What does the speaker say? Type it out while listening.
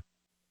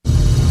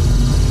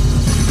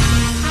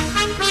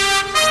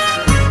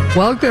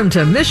Welcome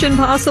to Mission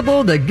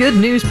Possible, the good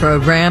news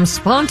program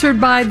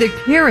sponsored by The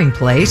Caring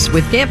Place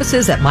with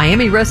campuses at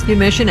Miami Rescue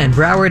Mission and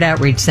Broward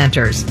Outreach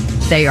Centers.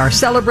 They are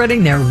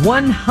celebrating their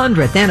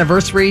 100th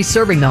anniversary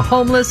serving the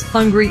homeless,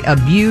 hungry,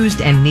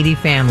 abused, and needy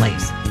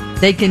families.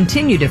 They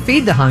continue to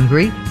feed the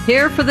hungry,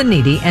 care for the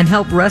needy, and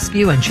help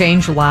rescue and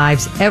change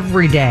lives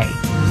every day.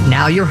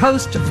 Now your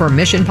host for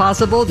Mission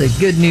Possible, the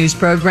good news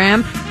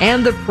program,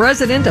 and the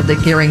president of The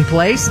Caring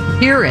Place,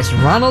 here is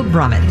Ronald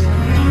Brummett.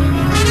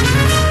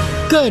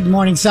 Good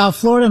morning, South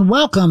Florida, and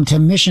welcome to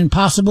Mission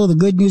Possible, the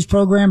good news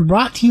program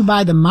brought to you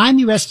by the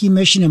Miami Rescue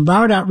Mission and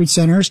Broward Outreach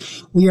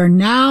Centers. We are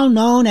now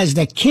known as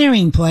the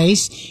Caring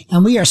Place,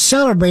 and we are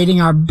celebrating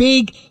our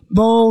big,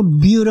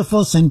 bold,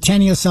 beautiful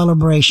centennial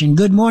celebration.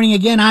 Good morning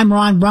again. I'm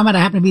Ron Brummett. I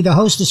happen to be the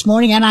host this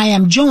morning, and I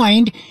am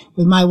joined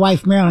with my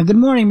wife, Marilyn. Good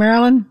morning,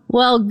 Marilyn.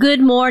 Well, good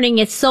morning.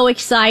 It's so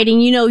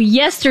exciting. You know,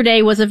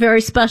 yesterday was a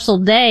very special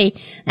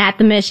day at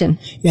the mission.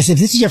 Yes, if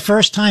this is your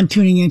first time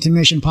tuning into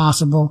Mission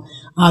Possible,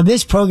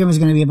 this program is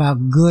going to be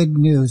about good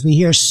news. We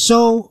hear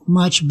so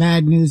much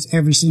bad news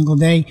every single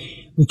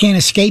day. We can't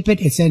escape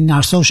it. It's in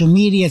our social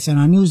media. It's in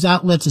our news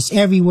outlets. It's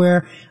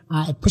everywhere.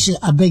 It pushes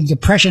a big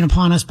depression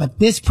upon us. But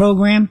this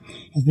program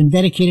has been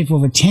dedicated for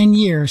over 10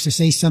 years to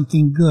say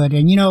something good.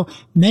 And, you know,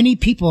 many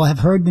people have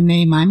heard the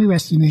name Miami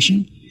Rescue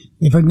Mission.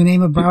 They've heard the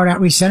name of Broward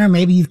Outreach Center.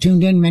 Maybe you've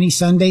tuned in many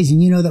Sundays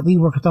and you know that we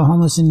work with the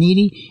homeless and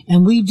needy.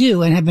 And we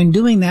do and have been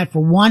doing that for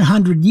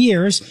 100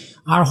 years.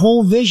 Our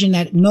whole vision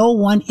that no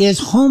one is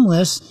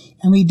homeless,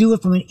 and we do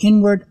it from an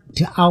inward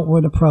to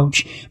outward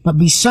approach. But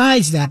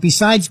besides that,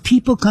 besides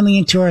people coming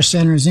into our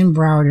centers in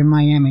Broward and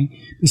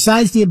Miami,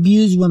 besides the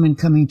abused women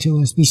coming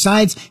to us,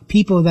 besides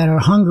people that are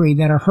hungry,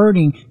 that are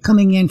hurting,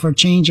 coming in for a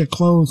change of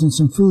clothes and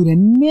some food,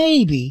 and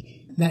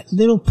maybe that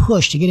little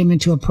push to get them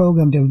into a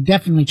program to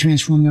definitely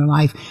transform their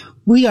life,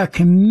 we are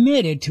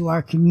committed to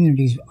our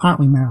communities, aren't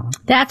we, Marilyn?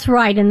 That's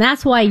right. And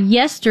that's why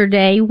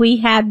yesterday we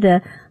had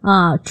the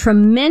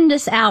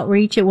tremendous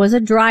outreach. It was a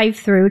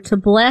drive-through to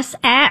bless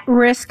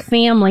at-risk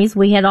families.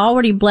 We had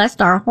already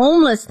blessed our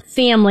homeless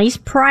families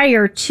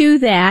prior to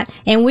that,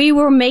 and we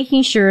were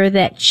making sure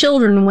that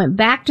children went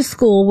back to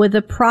school with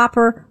the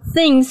proper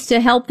things to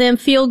help them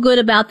feel good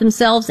about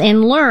themselves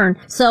and learn.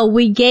 So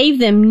we gave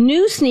them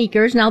new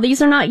sneakers. Now,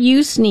 these are not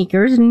used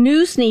sneakers,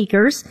 new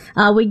sneakers.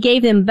 We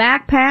gave them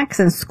backpacks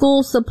and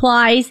school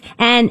supplies,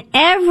 and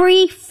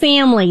every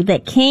family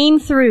that came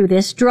through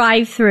this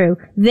drive-through,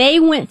 they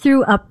went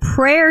through a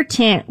prayer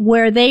tent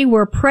where they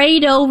were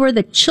prayed over,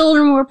 the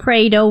children were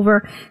prayed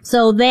over,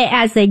 so they,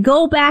 as they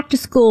go back to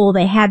school,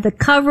 they had the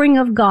covering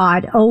of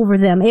God over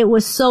them. It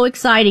was so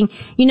exciting.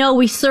 You know,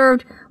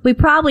 we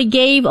probably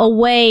gave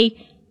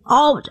away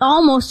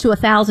almost to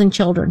 1,000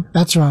 children.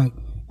 That's right.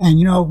 And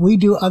you know, we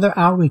do other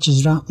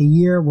outreaches throughout the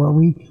year where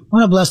we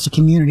want to bless the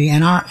community,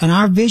 and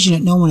our vision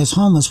that no one is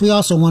homeless. We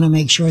also want to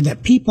make sure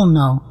that people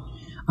know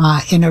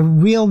in a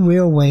real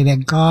way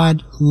that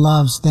God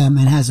loves them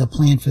and has a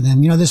plan for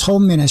them. You know, this whole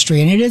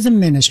ministry, and it is a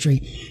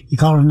ministry. You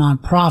call it a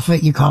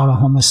nonprofit, you call it a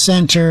homeless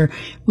center.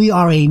 We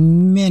are a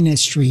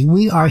ministry.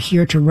 We are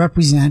here to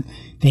represent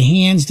the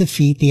hands, the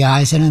feet, the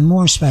eyes, and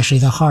more especially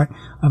the heart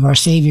of our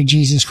Savior,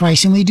 Jesus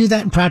Christ. And we do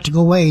that in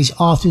practical ways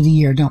all through the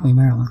year, don't we,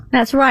 Marilyn?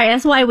 That's right.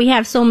 That's why we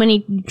have so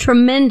many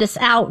tremendous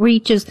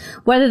outreaches,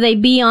 whether they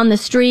be on the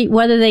street,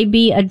 whether they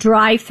be a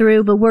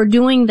drive-through, but we're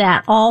doing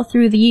that all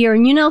through the year.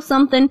 And you know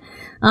something?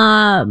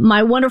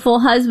 My wonderful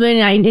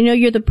husband, I know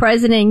you're the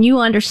president and you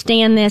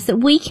understand this, that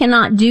we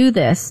cannot do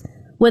this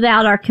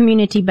without our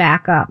community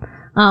backup.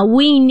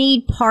 We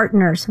need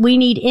partners. We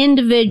need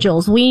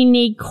individuals. We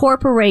need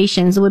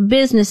corporations with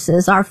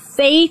businesses, our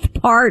faith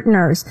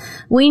partners.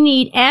 We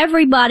need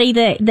everybody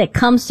that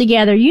comes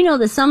together. You know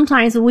that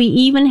sometimes we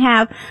even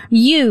have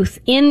youth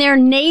in their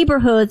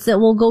neighborhoods that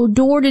will go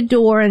door to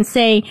door and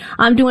say,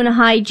 I'm doing a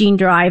hygiene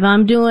drive.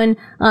 I'm doing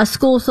a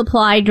school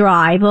supply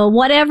drive, or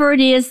whatever it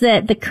is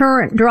that the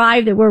current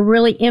drive that we're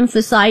really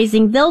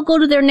emphasizing. They'll go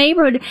to their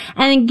neighborhood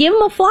and give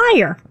them a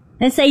flyer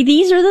and say,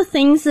 these are the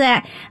things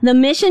that the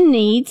mission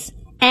needs.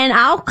 And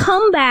I'll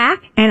come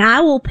back and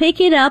I will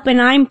pick it up,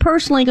 and I'm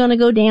personally going to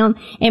go down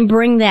and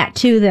bring that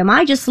to them.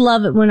 I just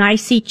love it when I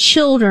see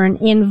children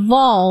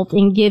involved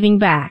in giving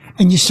back.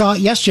 And you saw it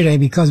yesterday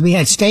because we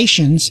had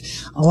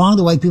stations along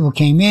the way. People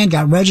came in,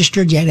 got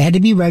registered. You had to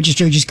be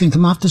registered. You just couldn't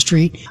come off the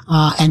street.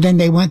 And then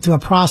they went through a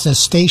process,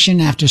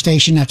 station after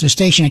station after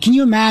station. And can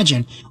you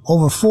imagine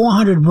over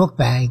 400 book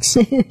bags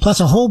plus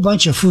a whole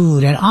bunch of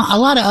food and a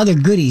lot of other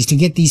goodies to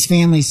get these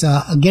families,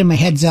 get them a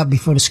heads up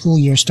before the school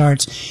year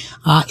starts.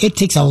 It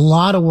takes a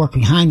lot of work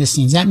behind the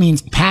scenes. That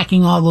means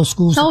packing all those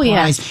school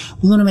supplies. Yeah.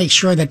 We want to make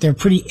sure that they're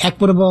pretty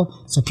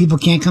equitable so people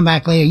can't come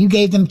back later. You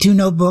gave them 2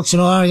 notebooks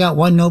and I got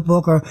 1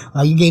 notebook, or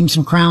you gave them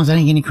some crowns. I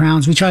didn't get any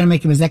crowns. We try to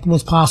make them as equitable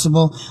as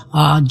possible,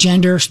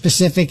 gender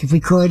specific if we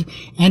could.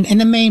 And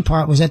the main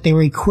part was that they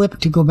were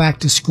equipped to go back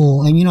to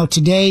school. And you know,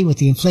 today with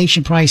the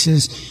inflation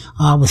prices,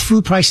 with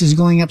food prices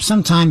going up,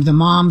 sometimes the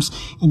moms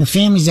and the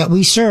families that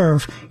we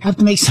serve have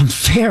to make some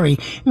very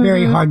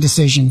hard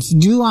decisions.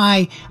 Do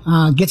I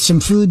get some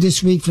food this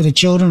this week for the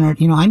children, or,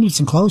 I need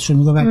some clothes for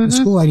them to go back to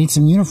school. I need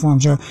some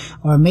uniforms, or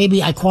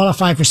maybe I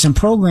qualify for some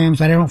programs,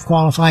 but I don't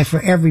qualify for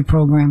every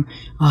program.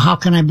 How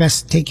can I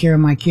best take care of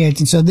my kids?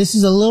 And so this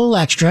is a little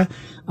extra.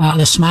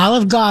 The smile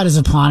of God is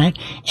upon it,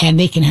 and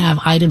they can have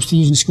items to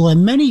use in school.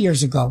 And many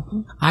years ago,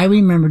 I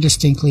remember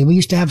distinctly, we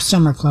used to have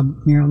summer club,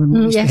 Marilyn. We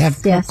used to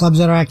have clubs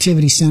at our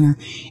activity center.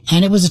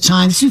 And it was a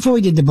time, this is before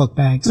we did the book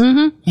bags.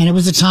 And it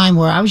was a time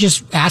where I was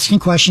just asking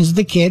questions of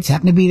the kids,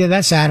 happened to be there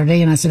that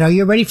Saturday, and I said, are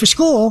you ready for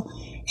school?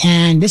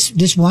 And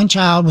this one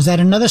child was at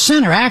another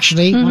center,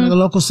 actually, one of the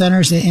local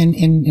centers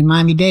in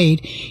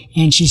Miami-Dade.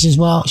 And she says,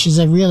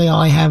 really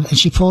all I have, and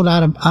she pulled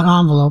out an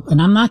envelope,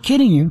 and I'm not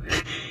kidding you.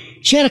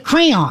 She had a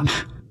crayon.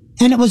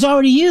 And it was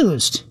already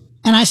used.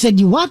 And I said,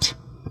 you what?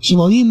 She said,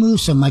 well, you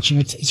move so much and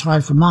it's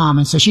hard for mom.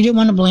 And so she didn't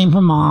want to blame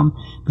her mom,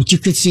 but you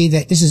could see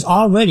that this is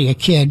already a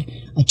child.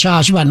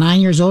 She's about 9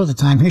 years old at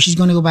the time. Here she's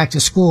going to go back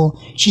to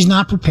school. She's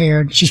not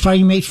prepared. She's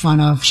probably made fun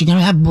of. She's going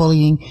to have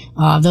bullying.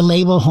 The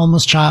label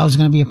homeless child is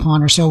going to be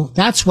upon her. So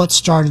that's what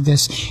started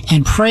this.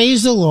 And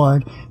praise the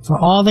Lord for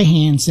all the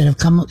hands that have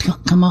come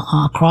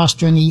across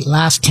during the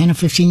last 10 or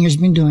 15 years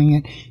been doing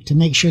it to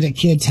make sure that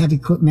kids have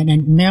equipment.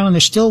 And Marilyn,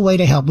 there's still a way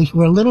to help.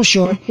 We're a little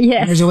short.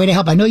 Yes. There's a way to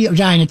help. I know you're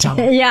dying to tell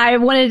me. Yeah, I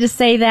wanted to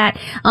say that,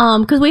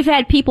 because we've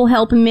had people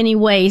help in many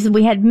ways.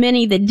 We had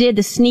many that did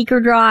the sneaker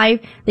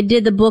drive, that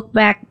did the book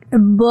bag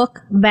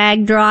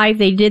drive,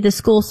 they did the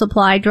school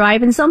supply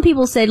drive, and some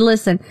people said,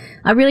 listen,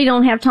 I really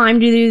don't have time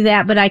to do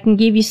that, but I can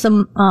give you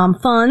some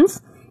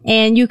funds,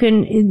 and you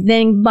can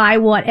then buy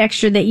what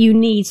extra that you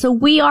need. So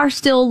we are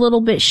still a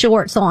little bit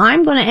short. So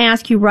I'm going to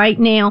ask you right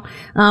now,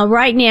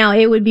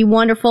 it would be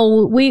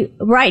wonderful.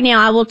 Right now,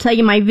 I will tell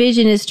you my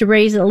vision is to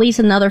raise at least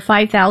another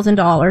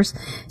 $5,000.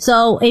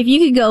 So if you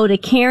could go to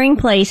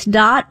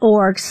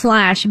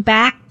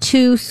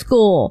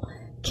caringplace.org/back-to-school,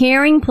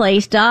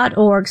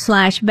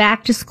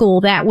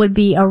 caringplace.org/back-to-school. That would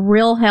be a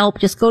real help.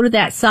 Just go to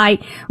that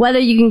site, whether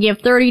you can give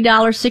 $30,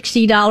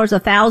 $60,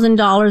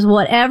 $1,000,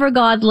 whatever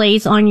God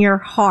lays on your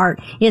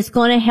heart. It's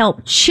going to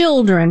help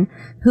children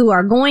who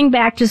are going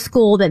back to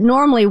school that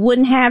normally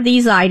wouldn't have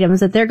these items,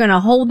 that they're going to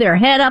hold their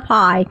head up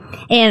high.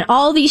 And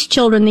all these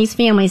children, these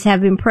families have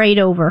been prayed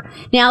over.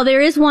 Now,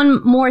 there is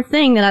one more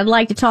thing that I'd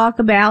like to talk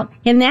about,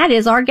 and that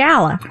is our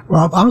gala.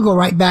 Well, I'm going to go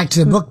right back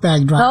to the book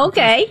bag drive.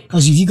 Okay.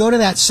 Because if you go to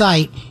that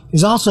site,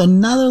 there's also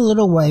another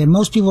little way, and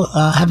most people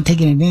haven't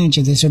taken advantage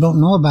of this or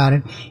don't know about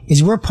it,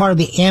 is we're part of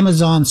the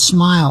Amazon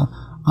Smile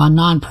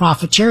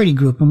nonprofit charity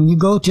group. And when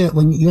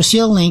you'll see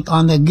a link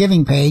on the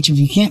giving page. If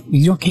you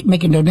don't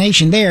make a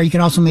donation there, you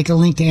can also make a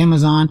link to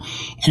Amazon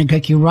and it'll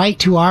take you right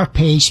to our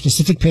page,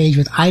 specific page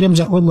with items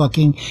that we're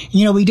looking.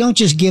 We don't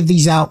just give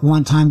these out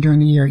one time during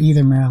the year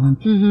either, Marilyn.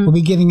 We'll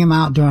be giving them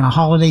out during a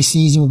holiday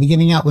season. We'll be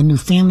giving out when new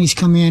families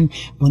come in,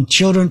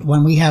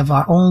 when we have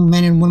our own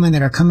men and women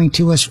that are coming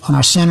to us on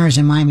our centers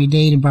in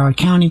Miami-Dade and Broward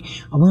County.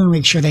 We want to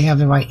make sure they have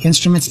the right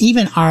instruments.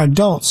 Even our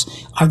adults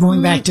are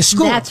going back to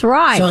school. That's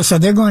right. So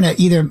they're going to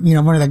either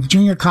one of the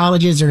junior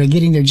colleges, or they're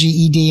getting their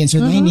GED, and so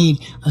they need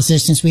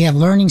assistance. We have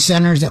learning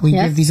centers that we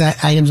give these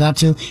items out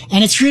to,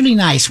 and it's really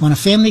nice when a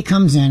family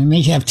comes in and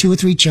may have 2 or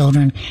 3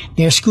 children,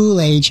 they're school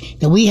age,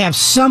 that we have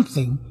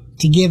something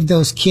to give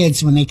those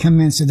kids when they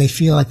come in, so they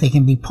feel like they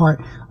can be part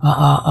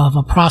of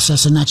a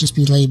process and not just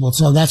be labeled.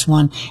 So that's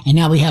one. And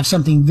now we have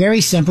something very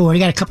simple. We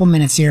got a couple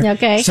minutes here.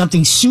 Okay.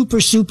 Something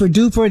super, super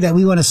duper that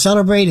we want to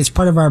celebrate as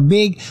part of our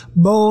big,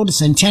 bold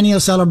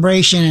centennial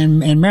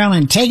celebration. And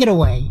Marilyn, take it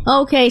away.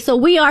 Okay, so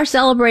we are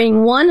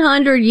celebrating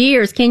 100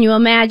 years. Can you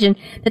imagine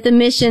that the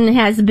mission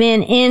has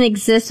been in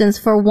existence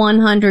for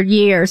 100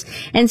 years?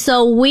 And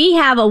so we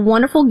have a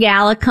wonderful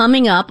gala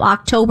coming up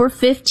October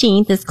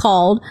 15th. It's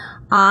called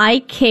I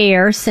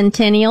Care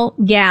Centennial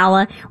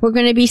Gala. We're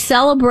going to be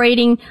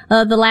celebrating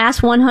the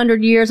last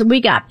 100 years.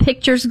 We got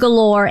pictures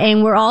galore,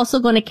 and we're also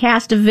going to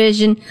cast a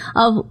vision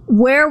of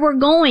where we're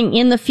going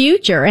in the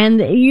future. And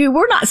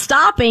we're not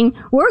stopping.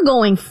 We're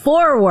going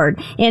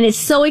forward. And it's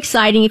so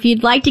exciting. If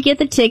you'd like to get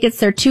the tickets,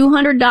 they're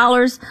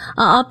 $200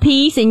 a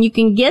piece, and you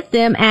can get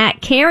them at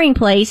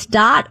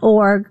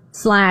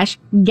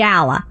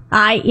caringplace.org/gala.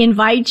 I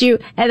invite you,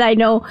 and I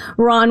know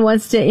Ron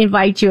wants to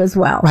invite you as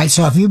well. Right.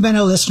 So if you've been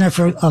a listener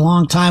for a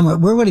long time,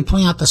 we're really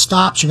pulling out the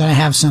stops. You're going to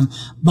have some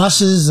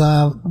buses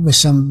with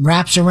some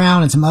wraps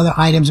around and some other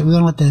items that we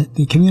want to let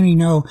the community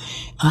know.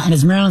 And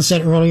as Marilyn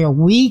said earlier,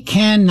 we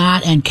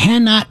cannot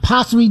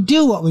possibly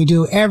do what we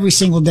do every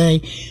single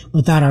day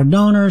without our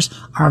donors,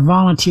 our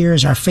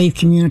volunteers, our faith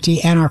community,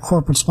 and our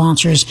corporate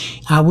sponsors.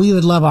 We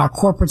would love our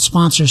corporate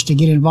sponsors to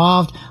get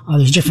involved.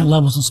 There's different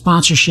levels of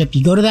sponsorship.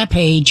 You go to that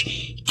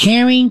page,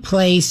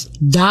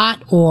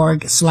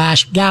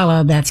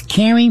 caringplace.org/gala. That's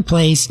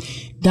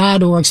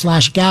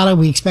caringplace.org/gala.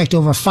 We expect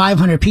over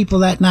 500 people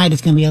that night.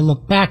 It's going to be a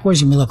look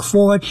backwards and we look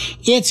forward.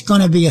 It's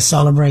going to be a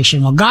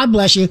celebration. Well, God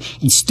bless you,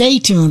 and stay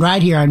tuned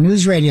right here on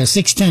News Radio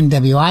 610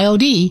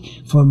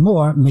 WIOD for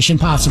more Mission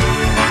Possible.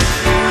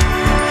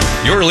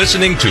 You're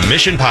listening to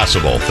Mission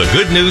Possible, the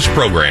good news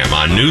program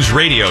on News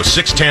Radio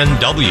 610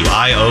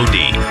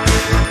 WIOD.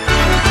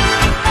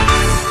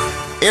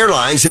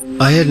 Airlines.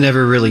 I had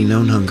never really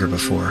known hunger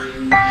before.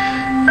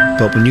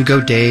 But when you go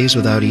days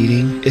without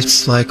eating,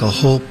 it's like a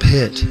whole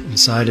pit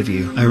inside of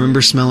you. I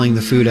remember smelling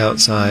the food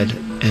outside,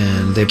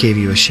 and they gave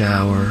you a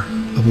shower,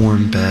 a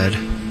warm bed,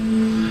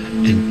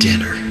 and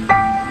dinner.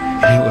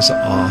 And it was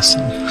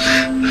awesome.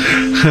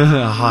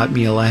 A hot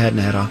meal I hadn't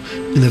had.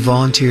 And the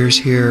volunteers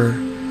here,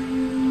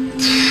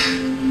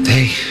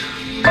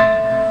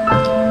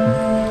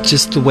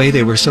 just the way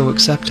they were so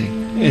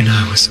accepting. And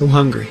I was so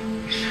hungry.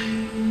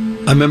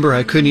 I remember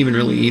I couldn't even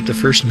really eat the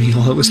first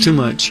meal. It was too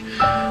much.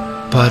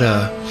 But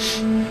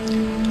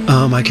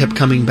I kept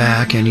coming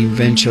back, and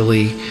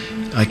eventually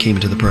I came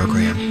into the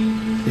program.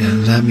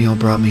 And that meal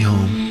brought me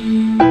home.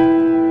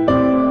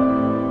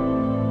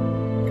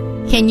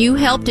 Can you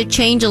help to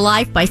change a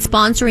life by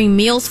sponsoring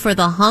Meals for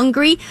the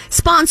Hungry?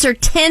 Sponsor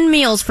 10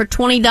 meals for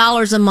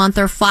 $20 a month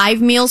or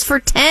 5 meals for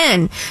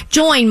 $10.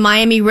 Join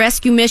Miami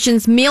Rescue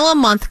Mission's Meal a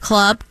Month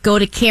Club. Go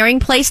to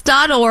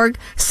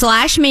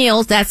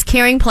caringplace.org/meals. That's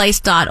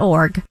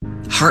caringplace.org.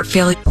 Heart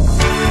failure.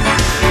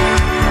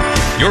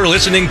 You're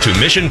listening to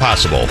Mission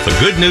Possible, the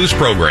good news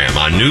program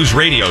on News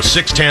Radio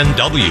 610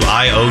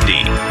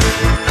 WIOD.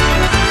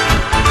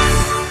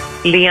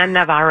 Leanne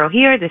Navarro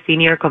here, the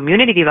Senior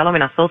Community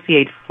Development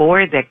Associate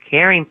for the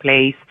Caring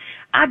Place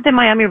at the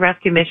Miami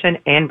Rescue Mission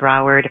and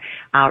Broward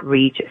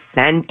Outreach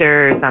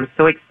Centers. I'm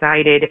so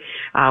excited.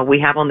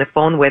 We have on the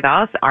phone with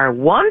us our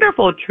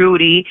wonderful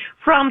Trudy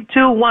from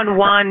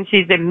 211.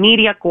 She's the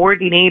media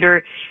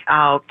coordinator,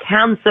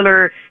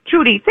 counselor.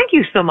 Trudy, thank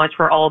you so much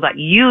for all that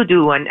you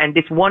do and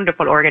this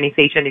wonderful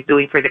organization is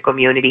doing for the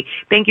community.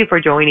 Thank you for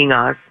joining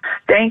us.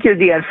 Thank you,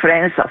 dear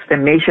friends of the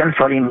mission,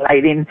 for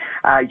inviting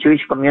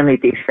Jewish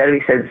Community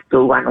Services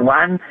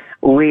 211.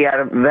 We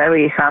are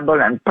very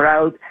humble and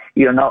proud,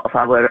 of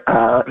our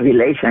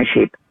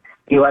relationship.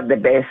 You are the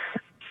best.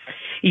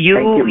 You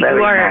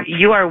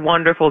are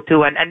wonderful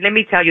too. And let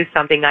me tell you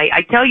something.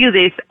 I tell you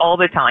this all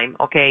the time,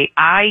 okay?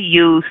 I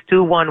use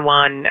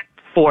 211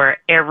 for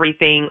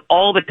everything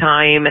all the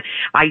time.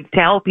 I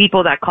tell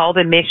people that call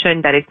the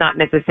mission that it's not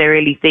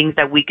necessarily things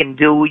that we can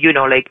do, we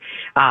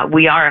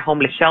are a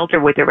homeless shelter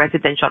with a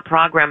residential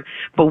program,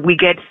 but we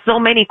get so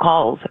many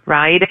calls,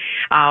 right?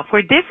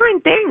 For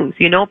different things,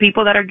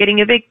 people that are getting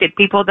evicted,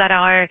 people that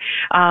are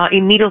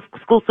in need of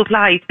school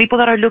supplies, people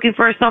that are looking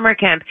for a summer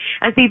camp.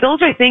 And see,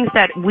 those are things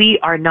that we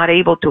are not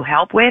able to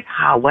help with.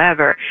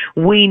 However,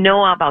 we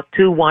know about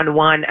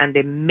 211 and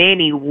the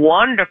many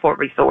wonderful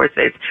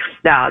resources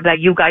that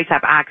you guys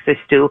have access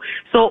to.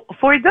 So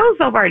for those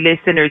of our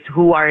listeners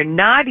who are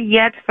not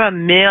yet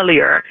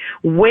familiar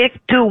with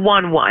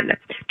 211,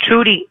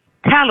 Trudy,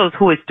 tell us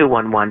who is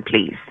 211,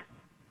 please.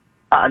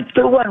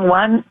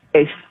 211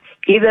 is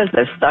either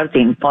the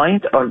starting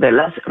point or the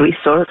last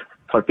resort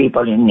for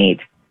people in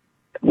need.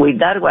 With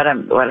that, what I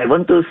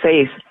want to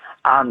say is,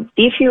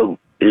 if you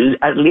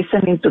are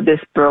listening to this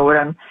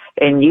program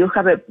and you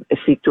have a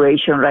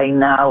situation right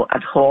now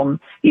at home,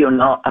 you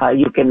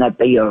cannot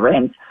pay your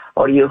rent,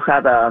 or you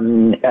have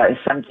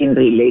something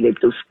related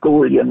to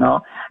school,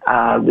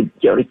 with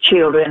your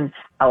children,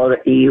 or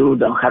you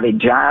don't have a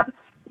job,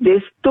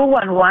 this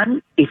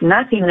 211, if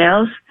nothing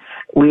else,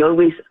 we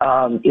always,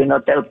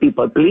 tell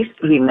people, please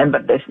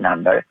remember this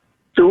number.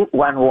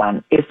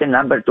 211 is the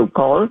number to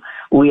call.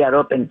 We are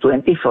open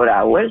 24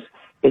 hours.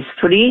 It's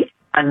free,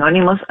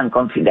 anonymous, and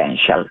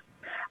confidential.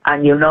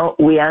 And,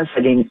 we answer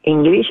in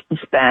English,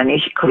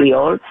 Spanish,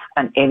 Creole,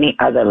 and any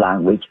other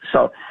language.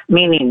 So,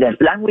 meaning that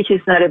language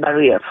is not a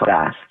barrier for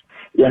us,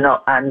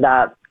 and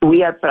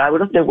we are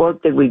proud of the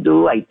work that we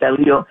do. I tell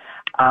you,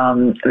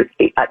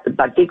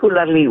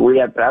 particularly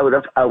we are proud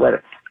of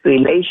our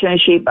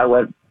relationship,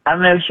 our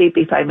partnership,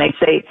 if I may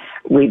say,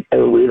 with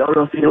all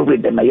of you,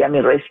 with the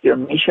Miami Rescue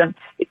Mission,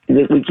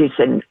 which is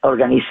an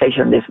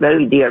organization that's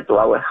very dear to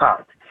our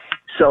heart.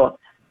 So,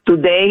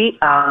 today,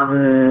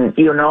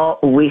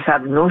 we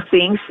have new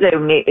things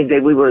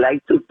that we would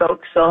like to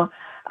talk. So,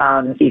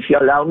 if you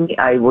allow me,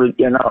 I will,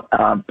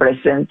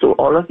 present to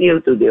all of you,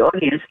 to the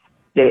audience,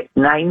 the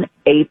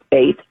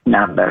 988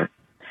 number.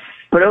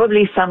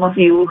 Probably some of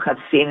you have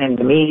seen in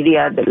the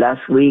media the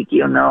last week,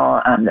 and,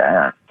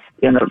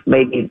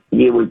 maybe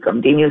you will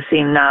continue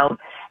seeing now,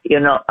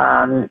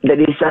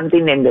 there is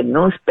something in the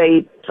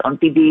newspapers, on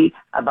TV,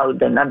 about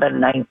the number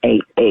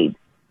 988.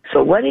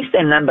 So what is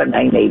the number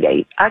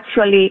 988?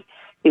 Actually,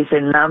 it's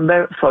a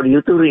number for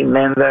you to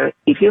remember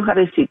if you have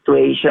a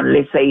situation,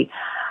 let's say,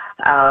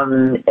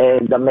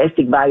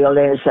 domestic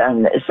violence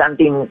and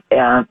something,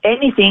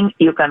 anything,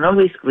 you can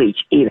always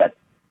reach either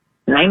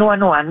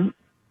 911,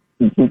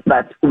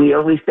 but we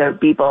always tell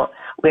people,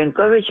 we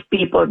encourage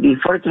people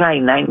before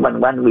trying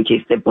 911, which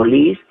is the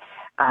police,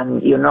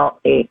 and,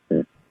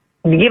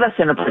 give us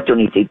an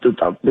opportunity to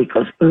talk,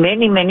 because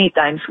many, many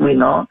times we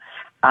know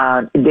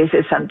this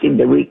is something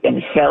that we can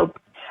help,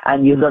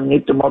 and you don't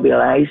need to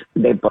mobilize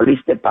the police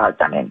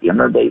department. They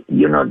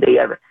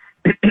are,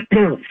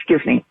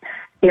 excuse me,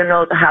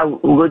 how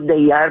good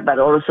they are, but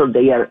also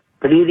they are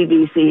pretty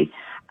busy.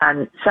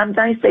 And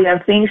sometimes there are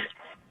things,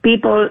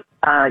 people,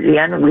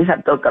 Leanne, we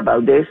have talked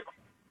about this,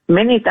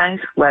 many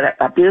times what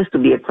appears to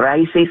be a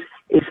crisis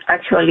is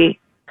actually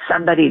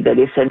somebody that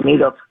is in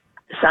need of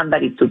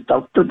somebody to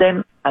talk to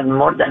them, and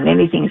more than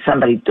anything,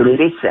 somebody to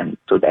listen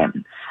to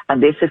them.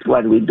 And this is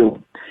what we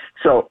do.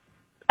 So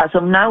as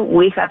of now,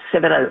 we have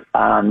several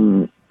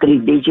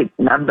 3-digit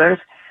numbers.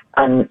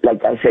 And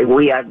like I said,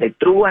 we are the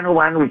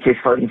 211, which is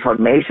for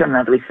information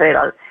and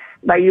referral.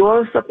 But you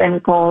also can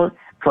call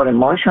for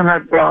emotional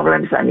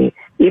problems. And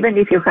even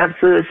if you have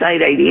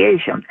suicide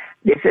ideation,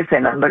 this is a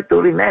number to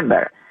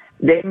remember.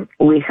 Then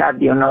we have,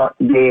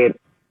 the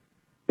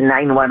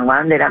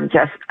 911 that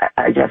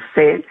I just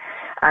said.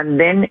 And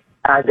then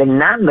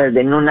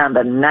the new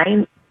number,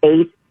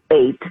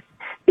 988,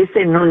 is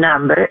a new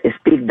number, a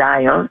speed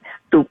dial,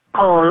 to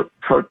call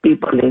for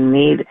people in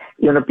need,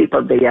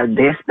 people they are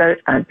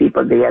desperate and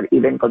people they are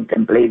even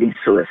contemplating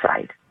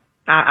suicide.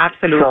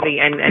 Absolutely.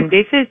 So, and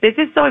this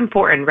is so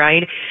important,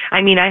 right?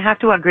 I mean, I have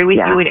to agree with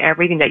you in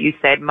everything that you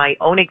said. My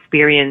own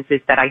experience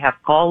is that I have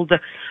called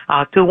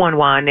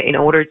 211 in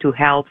order to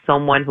help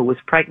someone who was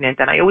pregnant.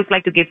 And I always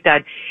like to give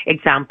that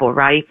example,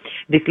 right?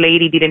 This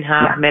lady didn't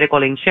have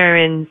medical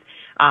insurance.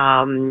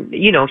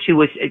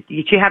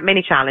 She had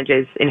many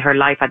challenges in her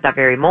life at that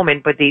very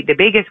moment, but the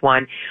biggest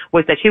one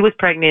was that she was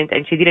pregnant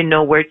and she didn't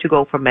know where to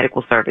go for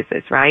medical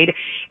services, right?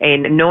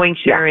 And no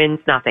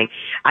insurance, nothing.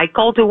 I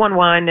called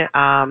 211,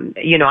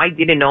 I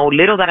didn't know,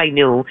 little that I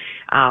knew,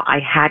 I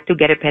had to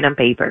get a pen and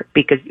paper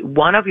because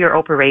one of your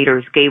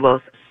operators gave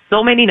us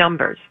so many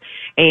numbers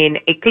and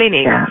a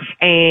clinic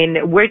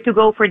and where to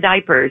go for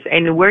diapers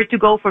and where to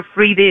go for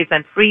free this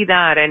and free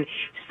that and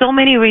so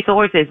many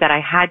resources that I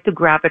had to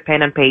grab a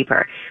pen and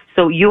paper.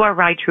 So you are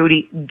right,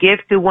 Trudy. Give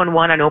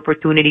 211 an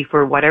opportunity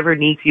for whatever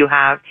needs you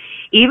have.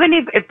 Even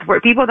if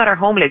for people that are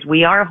homeless,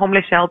 we are a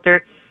homeless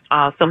shelter.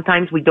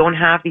 Sometimes we don't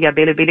have the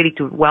availability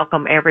to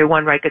welcome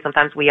everyone, right? Because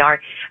sometimes we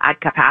are at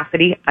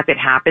capacity as it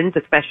happens,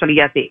 especially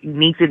as the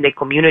needs in the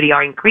community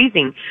are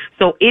increasing.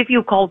 So if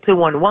you call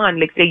 211,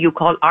 let's say you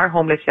call our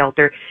homeless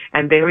shelter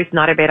and there is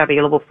not a bed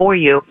available for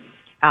you,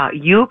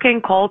 you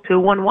can call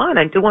 211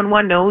 and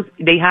 211 knows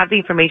they have the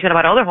information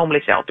about other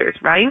homeless shelters,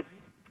 right?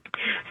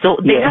 So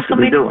they have so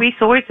many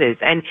resources.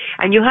 And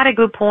you had a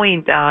good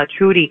point,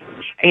 Trudy.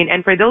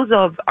 And for those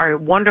of our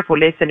wonderful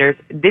listeners,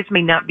 this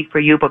may not be for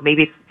you, but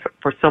maybe it's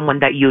for someone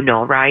that you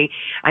know, right?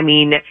 I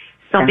mean,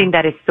 something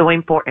that is so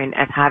important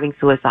as having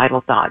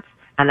suicidal thoughts.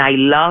 And I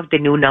love the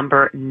new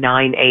number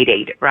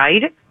 988,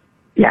 right?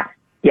 Yeah.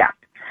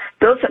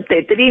 Those are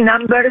the three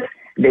numbers,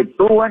 the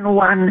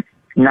 211,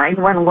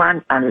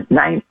 911, and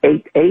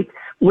 988.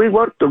 We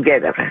work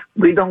together.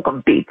 We don't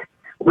compete.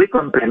 We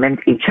complement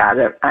each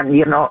other. And,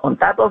 on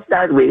top of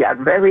that, we are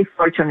very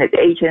fortunate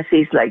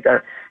agencies like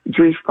our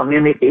Jewish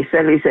Community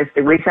Services.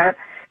 We have,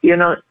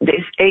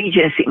 this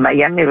agency,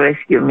 Miami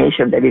Rescue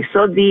Mission, that is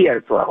so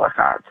dear to our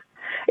hearts.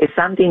 It's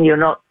something,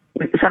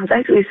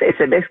 sometimes we say it's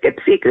a best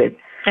kept secret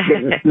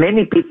that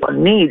many people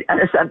need, and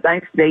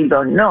sometimes they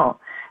don't know.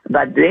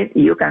 But then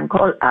you can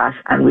call us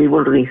and we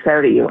will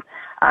refer you.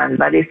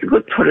 But it's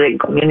good for the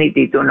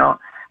community to know.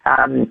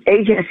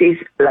 Agencies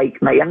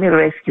like Miami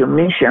Rescue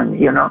Mission,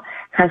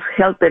 has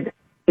helped,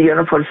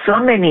 for so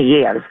many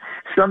years,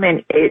 so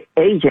many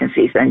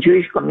agencies, and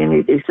Jewish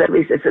Community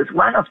Services is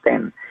one of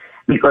them,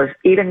 because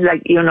even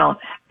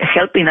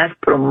helping us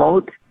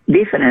promote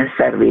different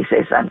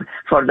services, and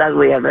for that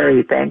we are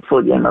very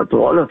thankful, to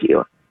all of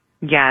you.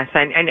 Yes,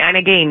 and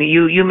again,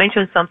 you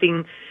mentioned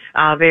something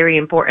very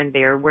important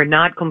there. We're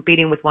not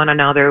competing with one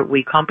another.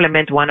 We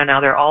complement one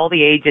another. All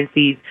the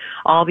agencies,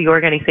 all the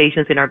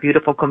organizations in our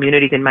beautiful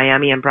communities in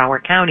Miami and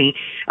Broward County,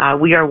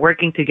 we are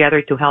working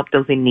together to help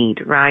those in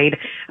need, right?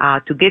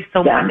 To give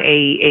someone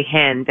a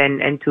hand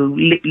and to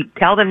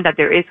tell them that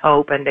there is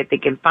hope and that they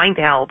can find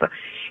help.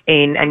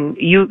 And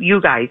you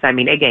guys, I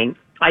mean, again,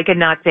 I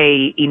cannot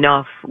say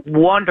enough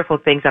wonderful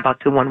things about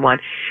 211.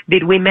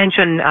 Did we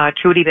mention,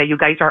 Trudy, that you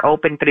guys are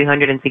open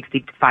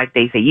 365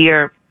 days a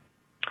year?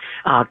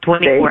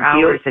 24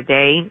 hours a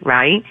day,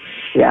 right?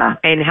 Yeah.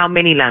 And how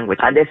many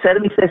languages? And the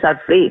services are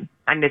free.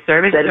 And the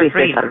services are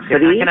free.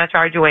 I cannot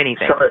charge you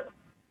anything.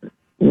 So,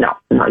 no,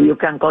 you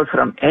can call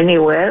from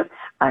anywhere,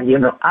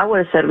 and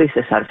our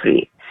services are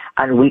free.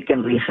 And we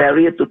can refer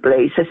you to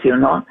places,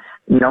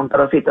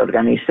 non-profit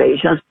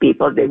organizations,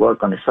 people, they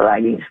work on a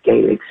sliding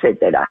scale,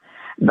 etc.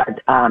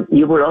 But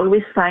you will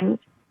always find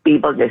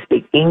people that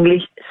speak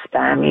English,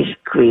 Spanish,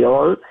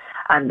 Creole,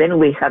 and then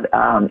we have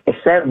a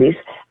service.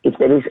 If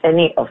there is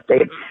any of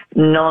the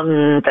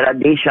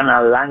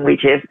non-traditional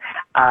languages,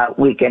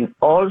 we can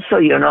also,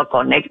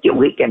 connect you.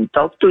 We can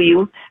talk to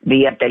you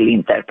via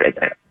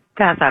teleinterpreter.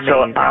 That's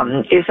amazing.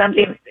 So it's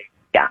something,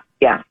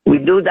 yeah. We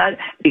do that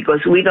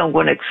because we don't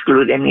want to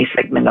exclude any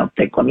segment of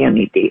the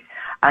community.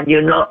 And,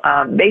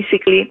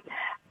 basically,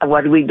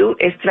 what we do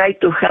is try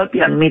to help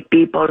you and meet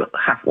people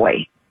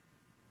halfway.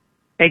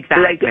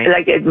 Exactly.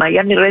 Like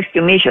Miami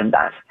Rescue Mission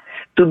does.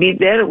 To be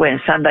there when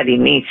somebody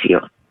needs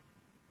you.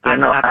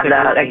 And,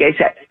 like I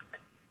said,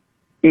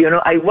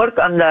 I worked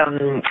on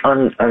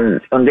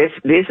this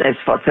business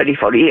for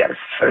 34 years.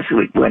 First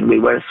when we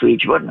were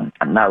Switchboard,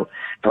 and now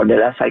for the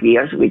last 5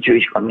 years with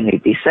Jewish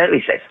Community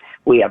Services.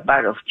 We are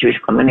part of Jewish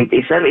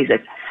Community Services.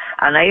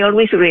 And I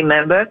always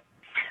remember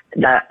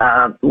that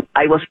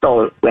I was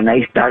told when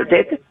I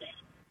started,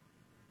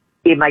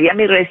 if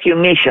Miami Rescue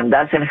Mission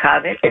doesn't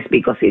have it, it's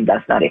because it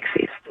does not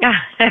exist.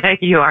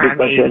 You are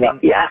amazing.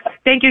 Yeah.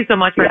 Thank you so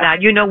much for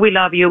that. We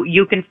love you.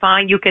 You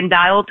can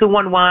dial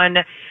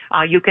 211.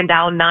 You can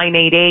dial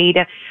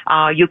 988.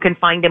 You can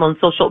find them on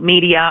social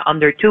media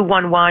under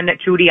 211.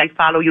 Trudy, I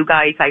follow you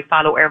guys. I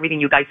follow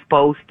everything you guys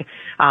post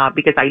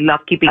because I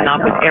love keeping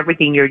up with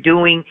everything you're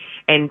doing.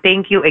 And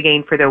thank you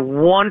again for the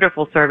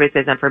wonderful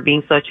services and for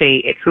being such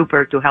a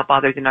trooper to help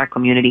others in our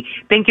community.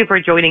 Thank you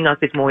for joining us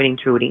this morning,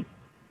 Trudy.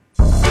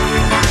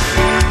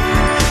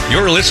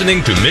 You're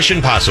listening to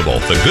Mission Possible,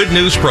 the good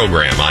news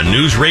program on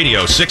News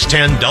Radio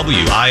 610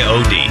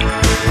 WIOD.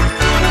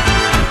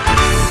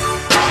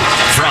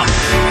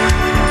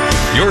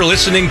 You're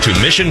listening to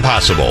Mission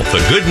Possible,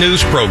 the good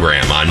news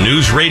program on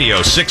News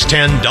Radio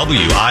 610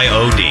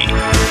 WIOD.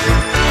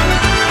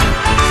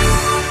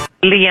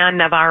 Leanne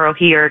Navarro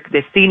here,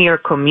 the Senior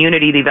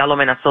Community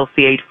Development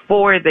Associate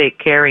for the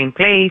Caring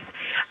Place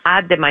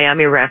at the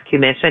Miami Rescue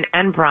Mission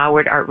and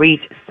Broward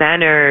Outreach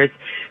Centers.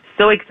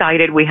 So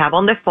excited. We have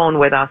on the phone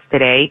with us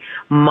today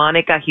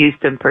Monica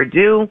Houston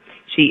Perdue.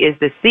 She is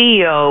the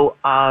CEO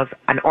of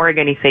an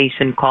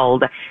organization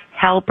called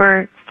Help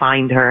Her,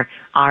 Find Her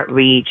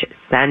Outreach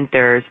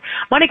Centers.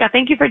 Monica,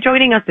 thank you for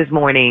joining us this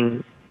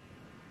morning.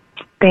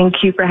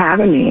 Thank you for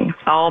having me.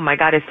 Oh, my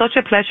God. It's such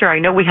a pleasure. I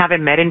know we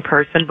haven't met in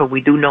person, but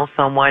we do know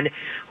someone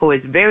who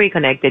is very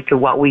connected to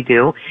what we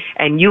do.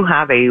 And you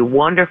have a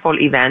wonderful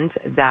event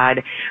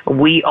that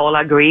we all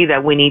agree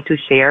that we need to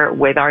share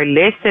with our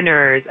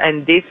listeners.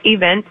 And this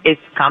event is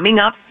coming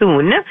up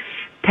soon.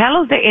 Tell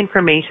us the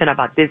information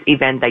about this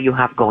event that you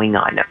have going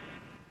on.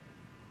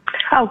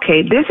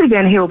 Okay, this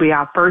event here will be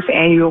our first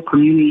annual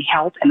Community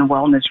Health and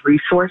Wellness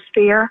Resource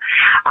Fair.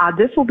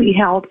 This will be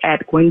held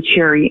at Gwen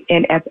Cherry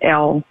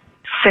NFL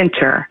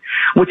Center,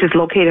 which is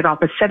located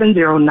off of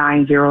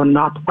 7090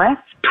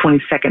 Northwest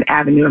 22nd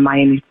Avenue in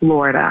Miami,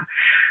 Florida.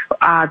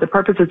 The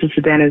purpose of this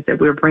event is that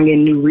we're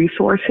bringing new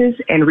resources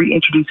and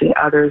reintroducing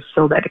others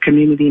so that the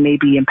community may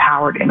be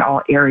empowered in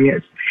all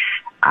areas.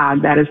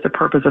 That is the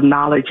purpose of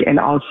knowledge and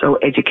also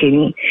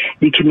educating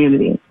the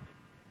community.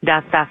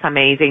 That's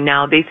amazing.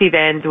 Now, this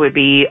event will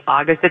be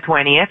August the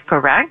 20th,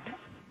 correct?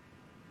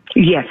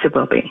 Yes, it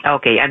will be.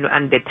 Okay,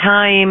 and the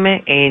time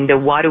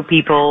and what do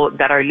people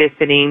that are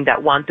listening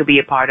that want to be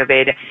a part of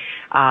it,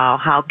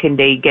 how can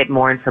they get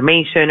more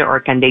information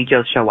or can they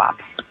just show up?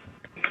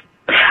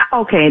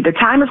 Okay, the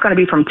time is going to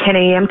be from 10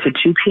 a.m. to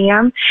 2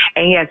 p.m.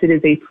 And yes, it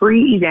is a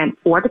free event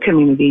for the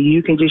community.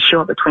 You can just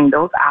show up between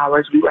those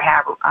hours. We will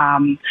have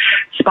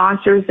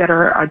sponsors that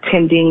are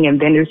attending and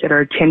vendors that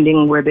are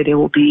attending where they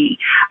will be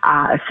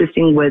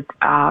assisting with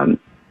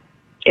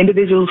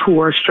individuals who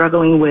are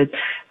struggling with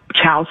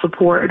child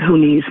support, who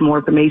needs more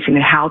information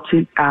on how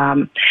to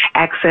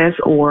access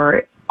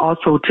or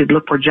also to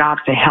look for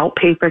jobs to help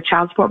pay for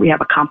child support. We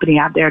have a company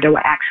out there that will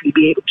actually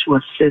be able to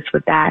assist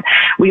with that.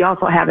 We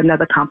also have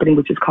another company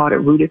which is called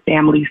Rooted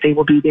Families. They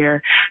will be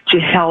there to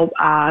help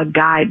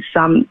guide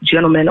some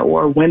gentlemen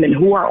or women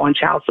who are on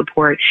child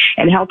support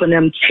and helping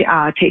them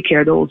take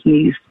care of those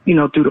needs,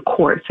 through the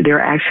courts. They're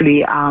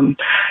actually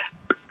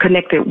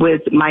connected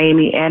with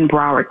Miami and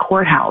Broward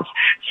Courthouse.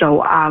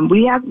 So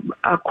we have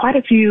quite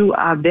a few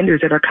vendors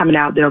that are coming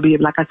out. They'll be,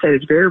 like I said,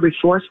 it's very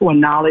resourceful and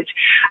knowledge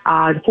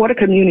for the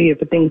community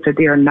for things that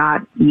they are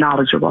not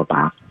knowledgeable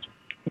about.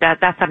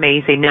 That's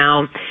amazing.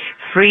 Now,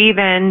 free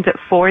event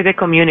for the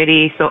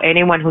community. So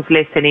anyone who's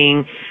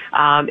listening,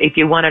 if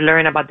you want to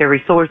learn about the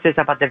resources,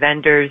 about the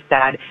vendors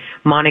that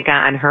Monica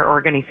and her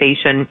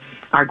organization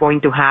are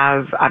going to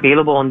have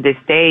available on this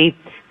day,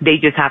 they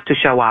just have to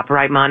show up,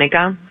 right,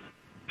 Monica?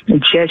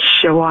 Just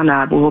show on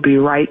up. We'll be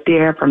right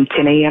there from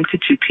 10 a.m. to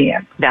 2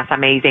 p.m. That's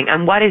amazing.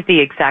 And what is the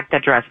exact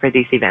address for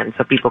this event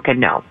so people can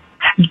know?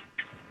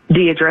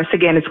 The address,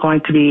 again, is going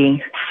to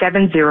be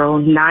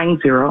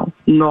 7090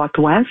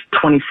 Northwest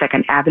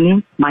 22nd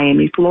Avenue,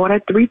 Miami,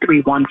 Florida,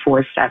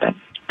 33147.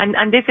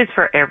 And this is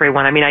for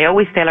everyone. I mean, I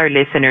always tell our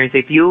listeners,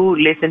 if you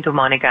listen to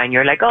Monica and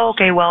you're like, oh,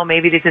 okay, well,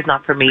 maybe this is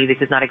not for me. This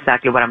is not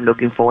exactly what I'm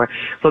looking for.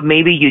 But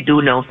maybe you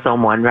do know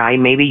someone, right?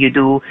 Maybe you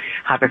do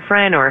have a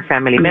friend or a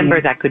family member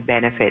that could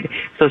benefit.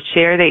 So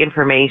share the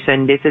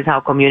information. This is how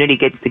community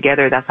gets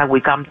together. That's how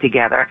we come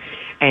together.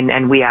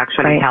 And we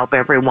actually help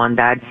everyone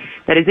that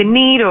is in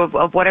need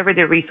of whatever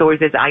the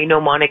resources. I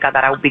know, Monica,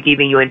 that I'll be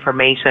giving you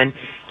information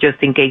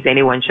just in case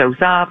anyone shows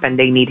up and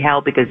they need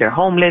help because they're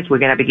homeless. We're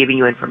going to be giving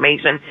you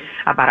information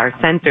about our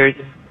centers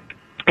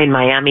in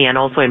Miami and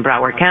also in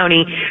Broward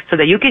County so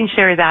that you can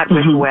share that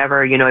with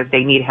whoever, if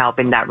they need help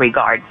in that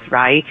regards,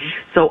 right?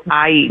 So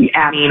I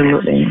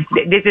mean,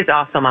 this is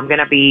awesome. I'm going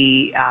to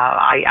be,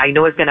 I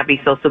know it's going to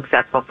be so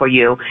successful for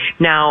you.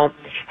 Now,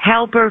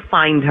 Help Her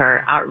Find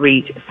Her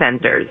outreach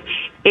centers.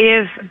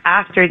 If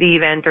after the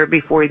event or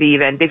before the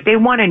event, if they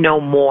want to know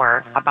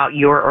more about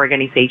your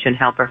organization,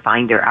 Help Her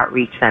Find Her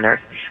outreach centers,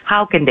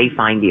 how can they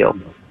find you?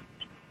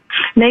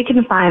 They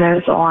can find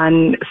us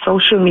on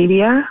social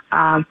media,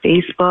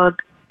 Facebook,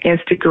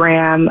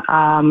 Instagram.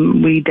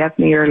 We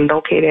definitely are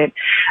located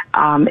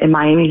in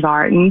Miami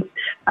Gardens.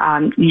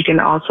 You can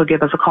also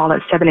give us a call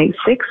at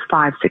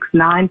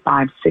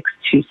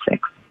 786-569-5626.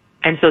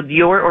 And so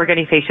your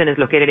organization is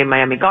located in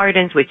Miami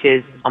Gardens, which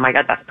is, oh my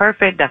God, that's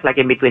perfect. That's like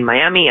in between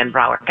Miami and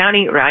Broward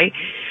County, right?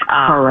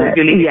 Correct.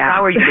 If you live in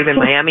Broward, you live in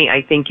Miami,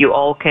 I think you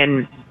all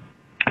can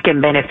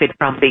benefit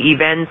from the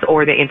events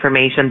or the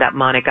information that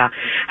Monica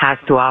has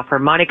to offer.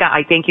 Monica,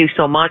 I thank you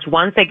so much.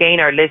 Once again,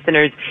 our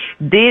listeners,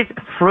 this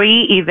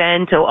free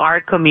event to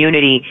our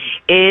community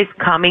is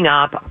coming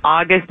up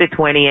August the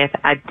 20th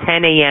at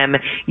 10 a.m.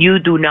 You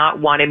do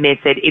not want to miss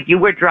it. If you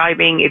were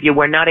driving, if you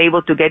were not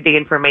able to get the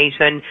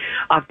information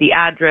of the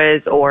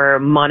address or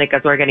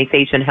Monica's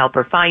organization, Help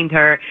Her Find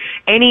Her,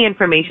 any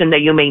information that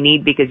you may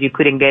need because you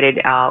couldn't get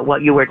it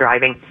while you were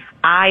driving,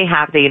 I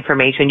have the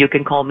information. You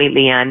can call me,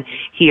 Leanne,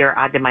 here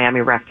at the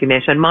Miami Rescue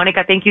Mission.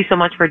 Monica, thank you so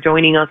much for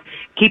joining us.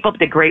 Keep up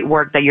the great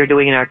work that you're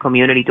doing in our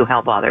community to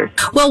help others.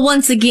 Well,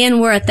 once again,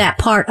 we're at that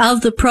part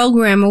of the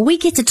program where we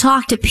get to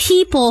talk to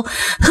people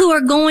who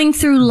are going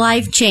through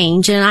life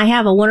change. And I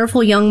have a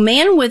wonderful young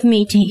man with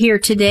me here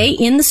today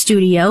in the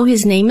studio.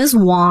 His name is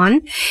Juan.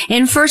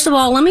 And first of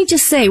all, let me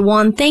just say,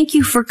 Juan, thank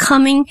you for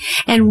coming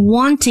and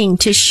wanting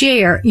to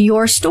share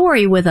your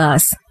story with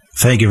us.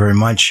 Thank you very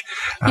much.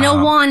 You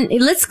know, Juan,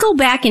 let's go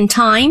back in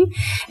time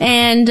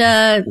and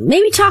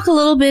maybe talk a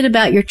little bit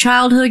about your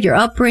childhood, your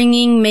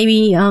upbringing,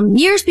 maybe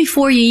years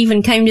before you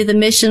even came to the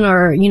mission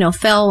or, you know,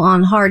 fell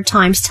on hard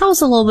times. Tell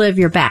us a little bit of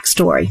your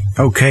backstory.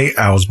 Okay,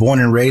 I was born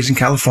and raised in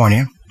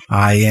California.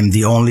 I am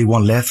the only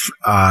one left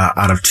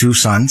out of two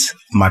sons.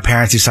 My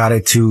parents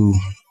decided to,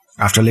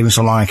 after living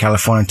so long in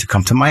California, to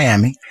come to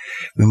Miami.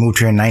 We moved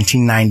here in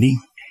 1990,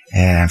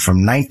 and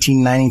from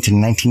 1990 to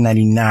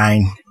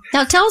 1999,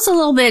 now, tell us a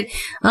little bit,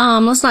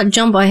 let's not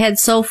jump ahead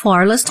so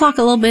far. Let's talk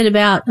a little bit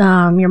about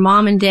your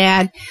mom and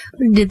dad.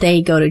 Did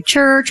they go to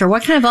church, or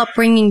what kind of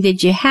upbringing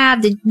did you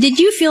have? Did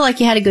you feel like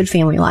you had a good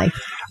family life?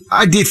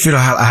 I did feel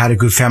I had a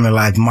good family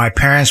life. My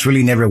parents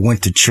really never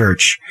went to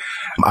church.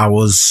 I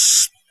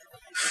was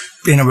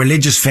in a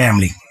religious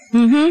family.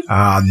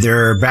 Mm-hmm.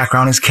 Their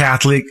background is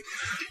Catholic,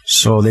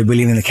 so they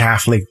believe in the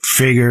Catholic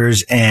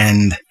figures,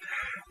 and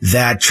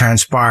that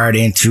transpired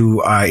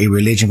into a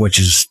religion which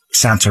is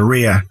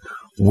Santeria.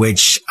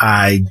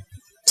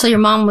 So your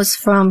mom was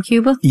from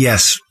Cuba?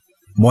 Yes,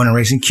 born and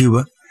raised in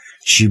Cuba.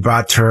 She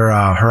brought her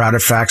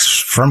artifacts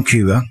from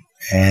Cuba,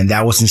 and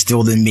that was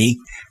instilled in me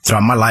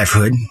throughout my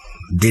lifehood.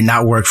 Did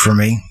not work for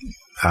me.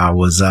 I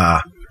was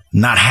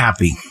not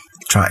happy,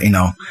 in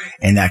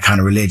that kind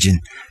of religion.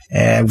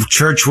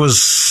 Church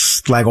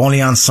was like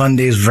only on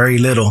Sundays, very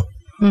little.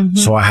 Mm-hmm.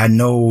 So I had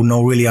no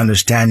really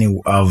understanding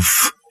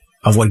of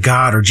what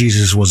God or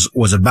Jesus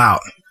was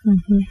about.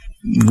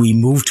 Mm-hmm. We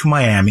moved to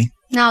Miami.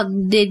 Now,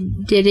 did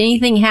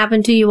anything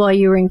happen to you while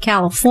you were in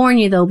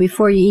California, though,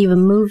 before you even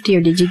moved here?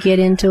 Did you get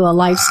into a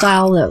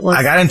lifestyle that was...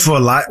 I got into a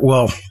lot.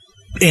 Well,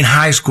 in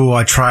high school,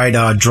 I tried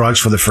drugs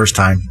for the first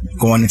time, in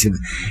the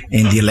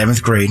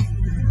 11th grade.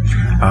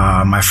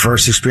 My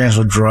first experience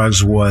with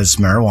drugs was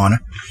marijuana.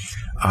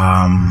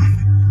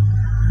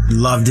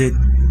 Loved it.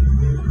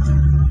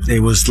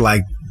 It was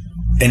like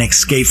an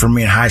escape for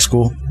me in high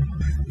school.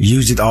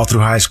 Used it all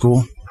through high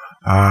school.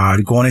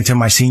 Going into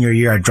my senior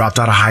year, I dropped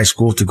out of high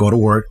school to go to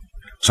work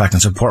so I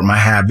can support my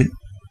habit.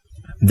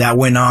 That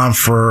went on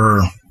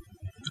for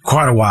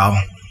quite a while,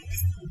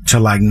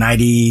 till like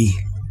 90,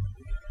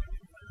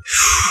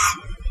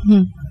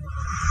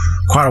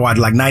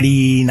 like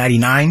 90,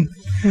 99.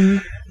 Mm-hmm.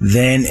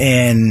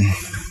 Then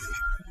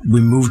we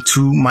moved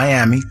to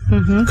Miami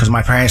because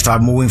my parents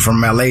thought moving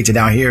from LA to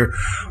down here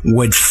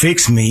would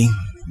fix me.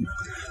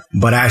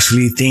 But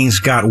actually things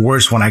got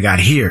worse when I got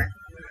here.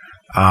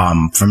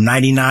 From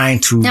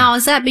 99 to... Now,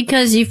 is that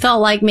because you felt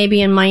like maybe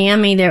in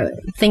Miami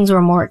things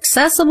were more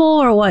accessible,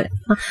 or what?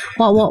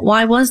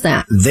 Why was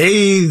that?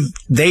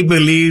 They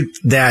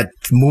believed that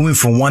moving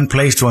from one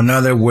place to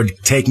another would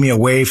take me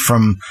away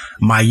from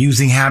my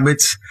using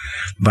habits.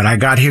 But I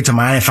got here to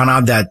Miami and found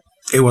out that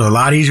it was a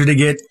lot easier to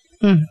get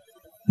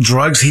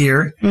drugs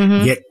here,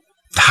 get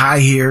high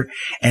here,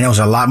 and it was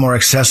a lot more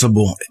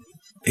accessible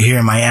here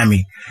in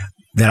Miami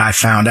that I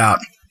found out.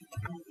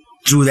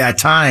 Through that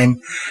time,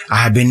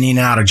 I had been in and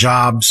out of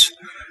jobs,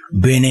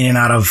 been in and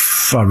out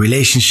of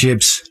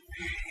relationships.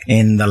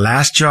 In the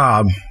last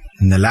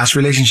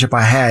relationship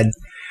I had,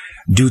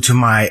 due to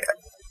my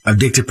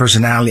addictive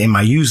personality and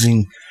my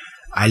using,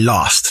 I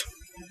lost.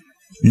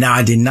 Now,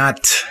 I did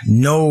not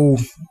know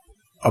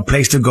a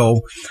place to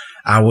go.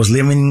 I was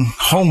living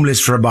homeless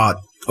for about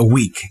a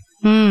week.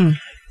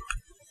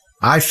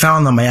 I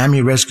found the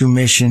Miami Rescue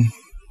Mission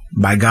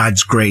by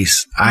God's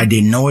grace. I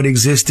didn't know it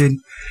existed.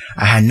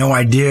 I had no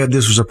idea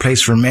this was a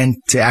place for men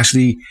to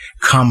actually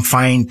come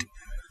find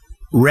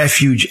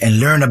refuge and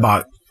learn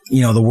about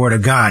the word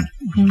of God.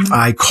 Mm-hmm.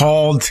 I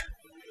called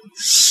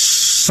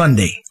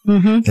Sunday.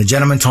 Mm-hmm. The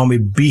gentleman told me,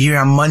 be here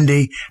on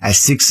Monday at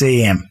 6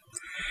 a.m.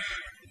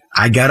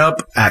 I got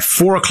up at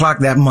 4 o'clock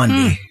that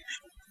Monday,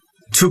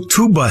 took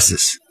 2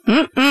 buses,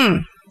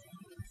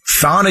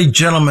 found a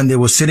gentleman that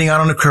was sitting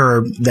out on the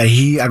curb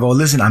I go,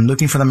 listen, I'm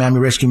looking for the Miami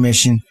Rescue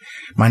Mission.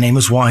 My name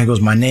is Juan. He goes,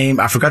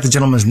 I forgot the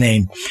gentleman's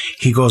name.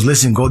 He goes,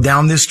 listen, go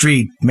down this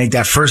street, make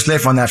that first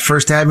left on that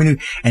First Avenue,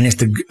 and it's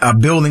the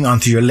building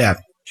onto your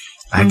left.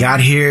 I got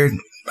here.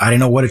 I didn't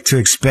know what to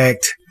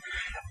expect.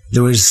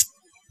 There was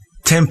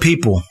 10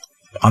 people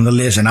on the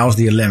list, and I was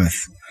the 11th.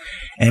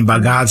 And by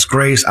God's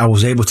grace, I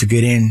was able to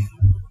get in.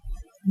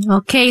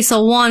 Okay,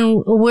 so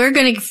Juan, we're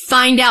going to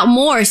find out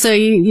more. So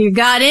you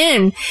got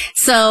in.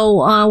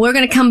 So we're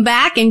going to come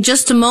back in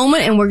just a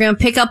moment, and we're going to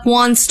pick up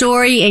Juan's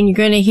story, and you're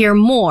going to hear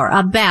more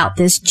about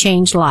this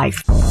changed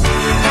life.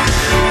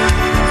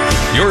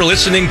 You're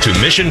listening to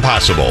Mission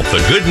Possible,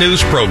 the good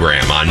news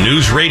program on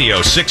News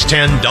Radio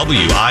 610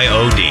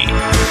 WIOD.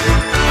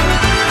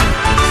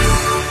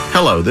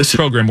 Hello, this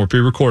program will be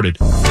recorded.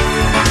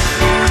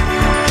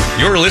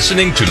 You're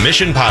listening to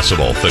Mission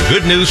Possible, the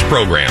good news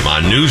program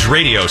on News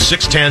Radio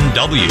 610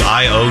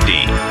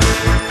 WIOD.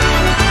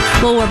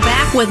 Well, we're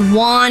back with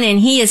Juan, and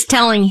he is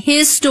telling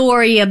his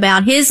story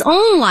about his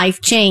own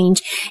life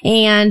change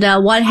and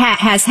what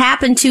has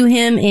happened to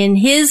him in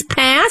his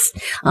past,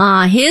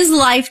 his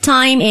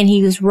lifetime, and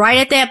he was right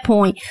at that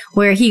point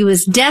where he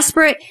was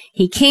desperate.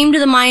 He came to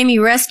the Miami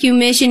Rescue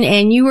Mission,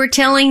 and you were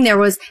telling there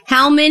was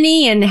how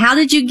many, and how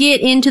did you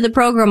get into the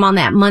program on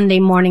that Monday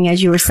morning,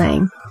 as you were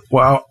saying?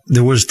 Well,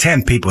 there was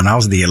 10 people, and I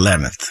was the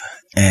 11th.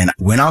 And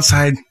went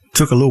outside,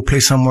 took a little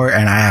place somewhere,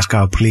 and I asked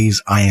God,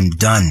 please, I am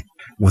done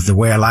with the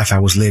way of life I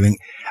was living.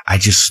 I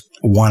just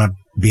want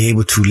to be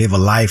able to live a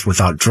life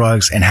without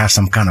drugs and have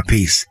some kind of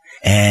peace.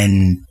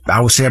 And I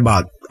would say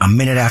about a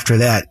minute after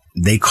that,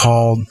 they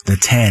called the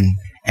 10,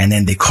 and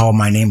then they called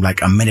my name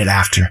like a minute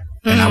after,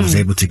 and I was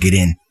able to get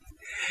in.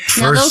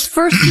 Now, those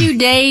first few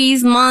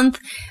days, month,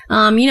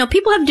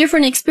 people have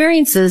different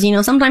experiences.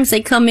 Sometimes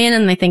they come in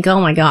and they think, oh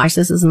my gosh,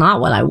 this is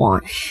not what I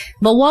want.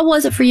 But what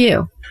was it for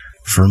you?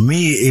 For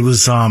me, it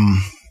was,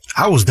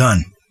 I was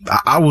done.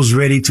 I was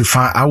ready to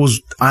I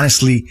was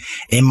honestly,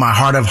 in my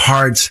heart of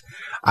hearts,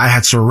 I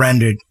had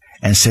surrendered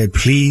and said,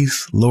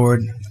 please,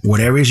 Lord,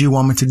 whatever it is you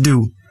want me to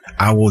do,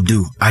 I will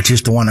do. I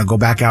just don't want to go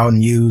back out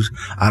and use.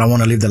 I don't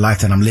want to live the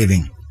life that I'm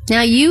living.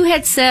 Now, you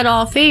had said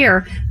off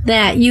air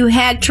that you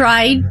had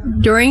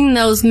tried during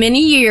those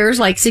many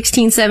years, like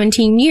 16,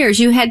 17 years,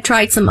 you had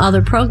tried some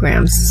other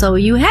programs. So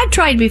you had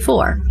tried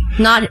before,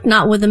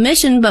 not with the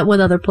mission, but with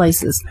other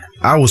places.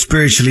 I was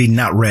spiritually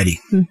not ready.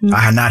 Mm-hmm. I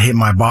had not hit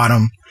my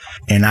bottom,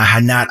 and I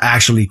had not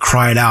actually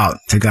cried out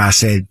to God,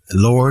 said,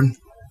 Lord,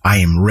 I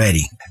am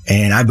ready.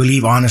 And I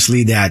believe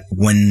honestly that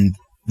when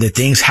the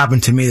things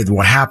happened to me, that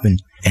what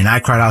happened, and I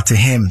cried out to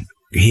him,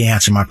 he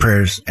answered my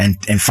prayers and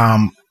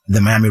found the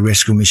Miami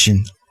Rescue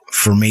Mission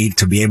for me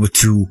to be able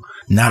to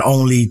not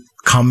only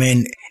come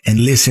in and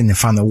listen and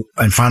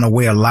find a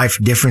way of life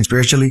different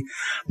spiritually,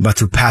 but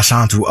to pass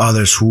on to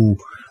others who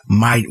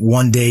might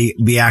one day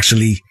be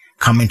actually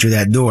coming through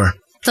that door.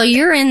 So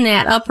you're in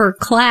that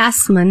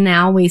upperclassman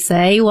now, we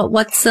say.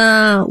 What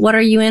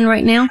are you in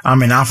right now?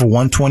 I'm in Alpha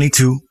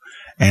 122,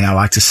 and I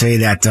like to say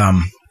that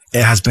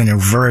it has been a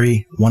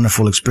very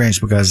wonderful experience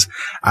because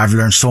I've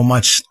learned so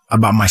much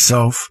about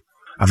myself.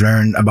 I've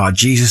learned about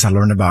Jesus. I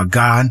learned about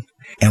God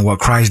and what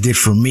Christ did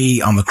for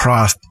me on the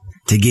cross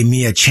to give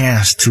me a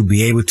chance to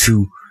be able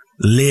to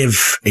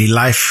live a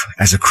life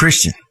as a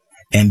Christian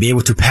and be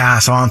able to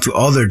pass on to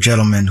other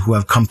gentlemen who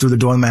have come through the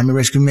door of the Miami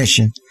Rescue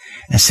Mission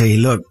and say,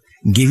 look,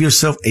 give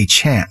yourself a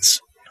chance.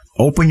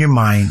 Open your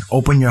mind,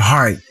 open your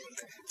heart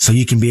so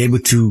you can be able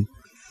to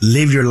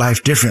live your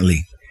life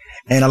differently.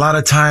 And a lot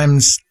of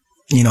times,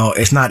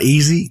 it's not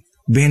easy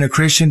being a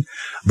Christian,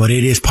 but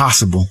it is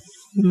possible.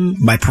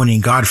 Mm-hmm. By putting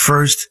God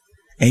first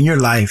in your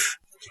life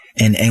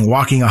and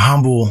walking a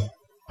humble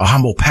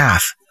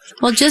path.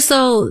 Well, just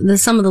so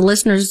some of the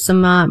listeners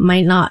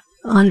might not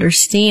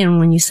understand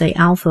when you say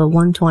Alpha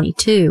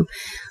 122,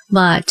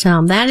 but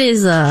that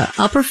is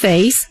upper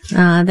phase.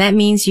 That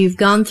means you've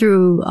gone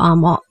through,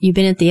 you've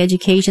been at the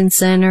education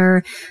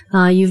center,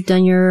 you've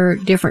done your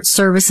different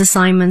service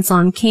assignments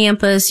on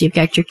campus, you've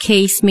got your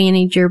case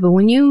manager, but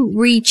when you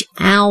reach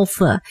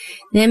Alpha,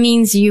 that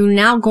means you're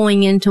now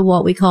going into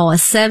what we call a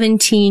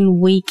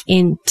 17-week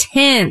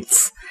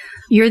intense.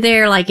 You're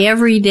there like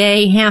every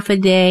day, half a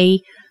day,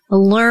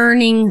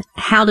 learning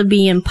how to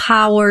be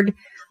empowered,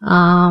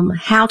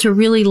 how to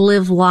really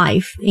live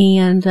life.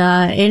 And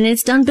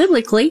it's done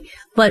biblically,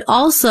 but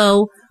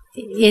also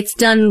it's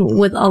done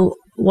with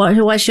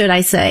what should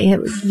I say?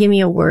 Give me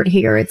a word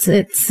here.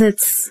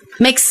 It's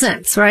makes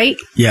sense, right?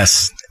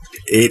 Yes.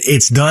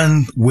 It's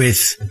done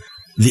with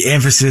the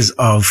emphasis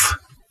of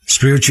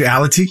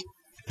spirituality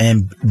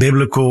and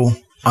biblical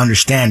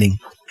understanding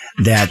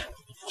that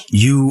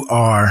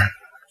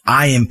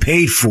I am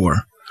paid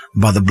for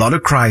by the blood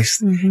of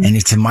Christ, mm-hmm. and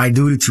it's my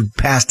duty to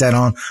pass that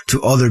on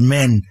to other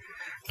men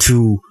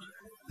to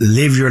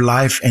live your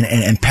life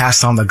and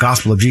pass on the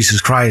gospel of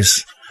Jesus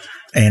Christ.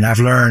 And I've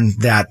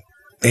learned that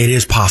it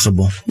is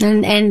possible.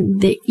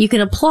 And you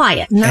can apply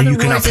it. In other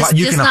words, it's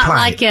just not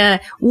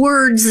like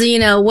words,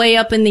 way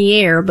up in the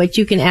air, but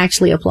you can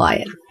actually apply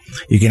it.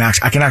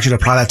 I can actually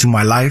apply that to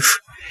my life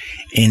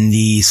in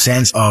the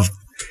sense of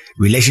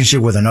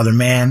relationship with another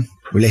man,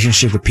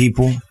 relationship with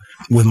people,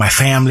 with my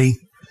family,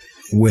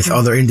 with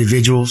other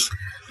individuals.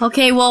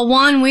 Okay, well,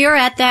 Juan, we are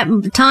at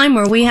that time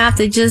where we have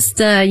to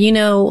just, I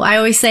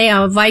always say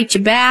I'll invite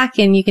you back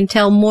and you can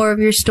tell more of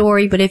your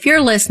story. But if you're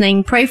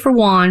listening, pray for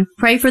Juan.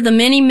 Pray for the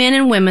many men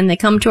and women that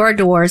come to our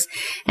doors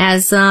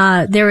as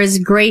there is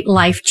great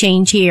life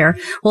change here.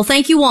 Well,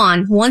 thank you,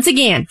 Juan, once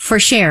again for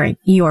sharing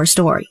your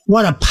story.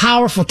 What a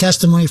powerful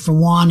testimony for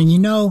Juan.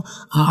 And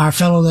our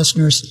fellow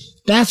listeners,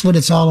 that's what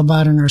it's all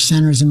about in our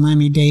centers in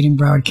Miami-Dade and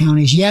Broward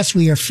counties. Yes,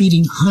 we are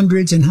feeding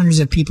hundreds and hundreds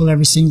of people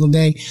every single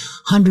day.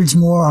 Hundreds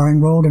more are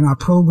enrolled in our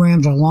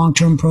programs, our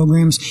long-term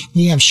programs.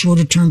 We have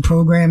shorter-term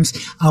programs.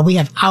 We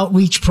have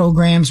outreach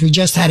programs. We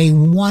just had a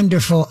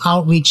wonderful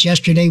outreach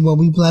yesterday where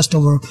we blessed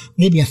over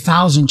maybe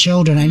 1,000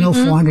 children. I know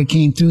 400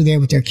 came through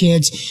there with their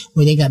kids,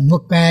 where they got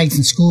book bags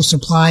and school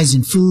supplies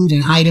and food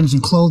and items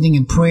and clothing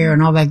and prayer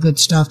and all that good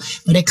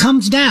stuff. But it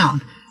comes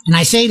down. And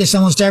I say this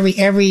almost every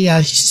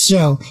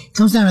show. It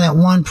comes down to that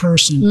one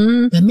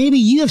person that maybe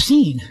you have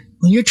seen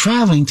when you're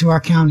traveling through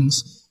our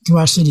counties, through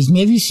our cities.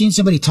 Maybe you've seen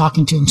somebody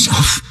talking to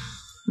himself,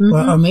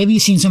 or maybe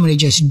you've seen somebody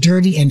just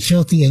dirty and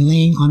filthy and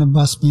laying on a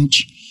bus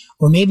bench,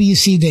 or maybe you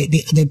see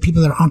the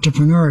people that are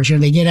entrepreneurs.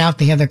 They get out,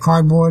 they have their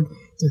cardboard,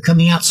 they're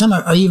coming out. Some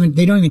are even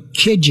they don't even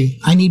kid you.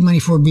 I need money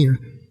for a beer.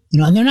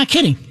 And they're not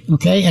kidding,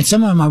 okay? And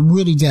some of them are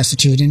really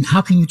destitute. And how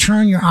can you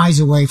turn your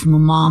eyes away from a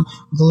mom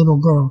with a little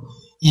girl?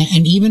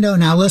 And even though,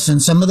 now listen,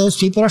 some of those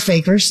people are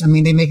fakers. I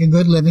mean, they make a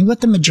good living,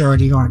 but the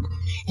majority aren't.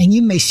 And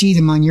you may see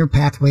them on your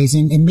pathways.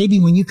 And maybe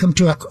when you come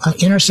to an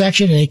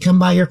intersection and they come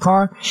by your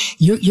car,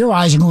 your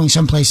eyes are going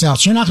someplace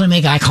else. You're not going to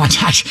make eye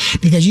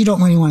contact because you don't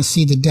really want to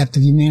see the depth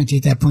of humanity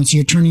at that point. So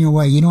you're turning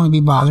away. You don't want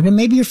to be bothered. And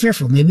maybe you're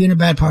fearful. Maybe you're in a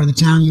bad part of the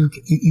town. You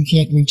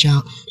can't reach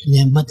out to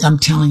them. But I'm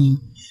telling you,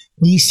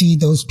 we see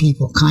those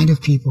people, kind of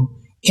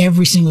people,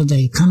 every single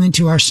day come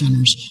into our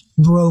centers,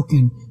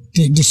 broken,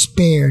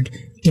 despaired,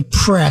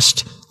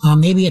 depressed,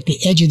 maybe at the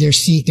edge of their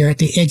seat. They're at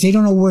the edge. They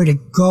don't know where to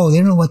go. They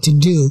don't know what to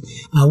do.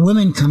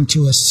 Women come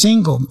to us,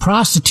 single,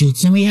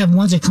 prostitutes. And we have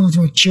ones that come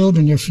through with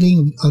children. They're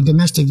fleeing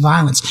domestic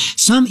violence.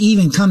 Some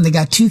even come, they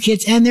got 2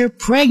 kids and they're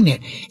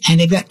pregnant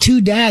and they've got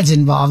 2 dads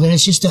involved. And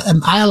it's just a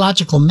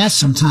biological mess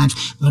sometimes.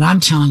 But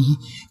I'm telling you,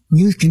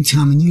 you can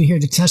come and you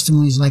hear the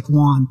testimonies like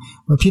Juan,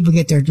 where people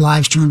get their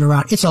lives turned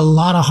around. It's a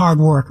lot of hard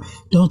work.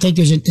 Don't think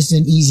this is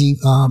an easy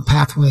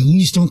pathway. You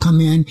just don't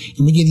come in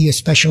and we give you a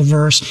special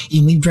verse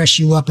and we dress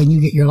you up and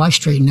you get your life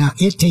straightened out.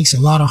 It takes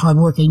a lot of hard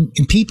work. And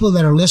people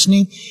that are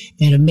listening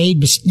that have made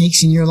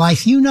mistakes in your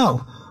life,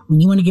 when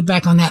you want to get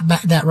back on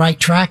that right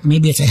track,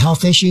 maybe it's a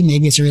health issue,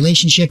 maybe it's a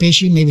relationship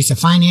issue, maybe it's a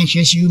finance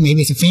issue,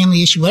 maybe it's a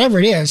family issue, whatever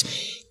it is,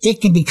 it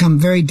can become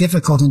very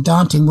difficult and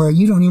daunting where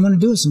you don't even want to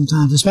do it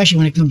sometimes, especially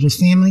when it comes with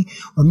family,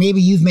 or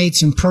maybe you've made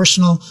some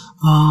personal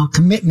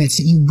commitments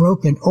that you've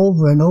broken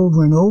over and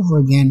over and over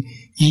again,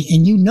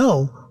 and you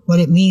know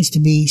what it means to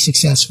be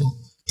successful.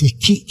 To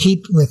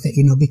keep with it,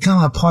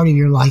 become a part of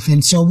your life.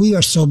 And so we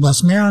are so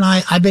blessed. Marilyn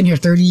and I've been here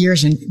 30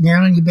 years, and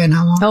Marilyn, you've been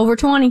how long? Over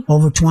 20.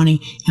 Over 20.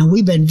 And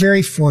we've been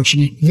very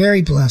fortunate,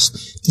 very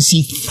blessed to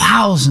see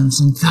thousands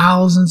and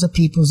thousands of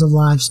people's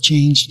lives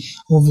changed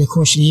over the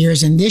course of the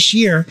years. And this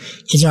year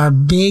is our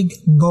big,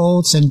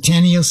 bold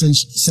centennial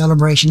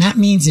celebration. That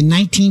means in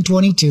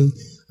 1922,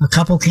 a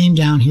couple came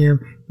down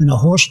here in a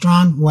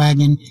horse-drawn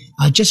wagon,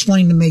 just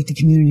wanting to make the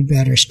community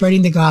better,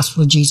 spreading the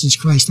gospel of Jesus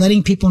Christ,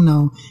 letting people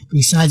know,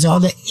 besides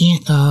all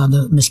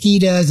the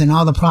mosquitoes and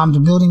all the problems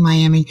of building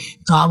Miami,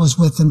 God was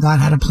with them. God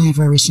had a plan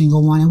for every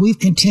single one. And we've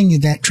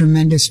continued that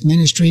tremendous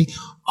ministry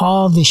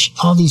all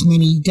these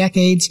many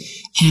decades.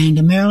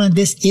 And Marilyn,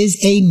 this is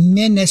a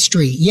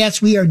ministry.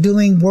 Yes, we are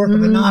doing work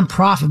of a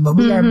nonprofit, but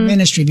we are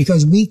ministry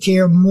because we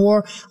care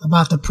more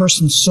about the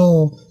person's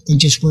soul than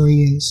just where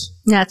he is.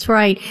 That's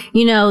right.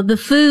 The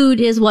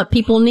food is what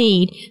people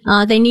need.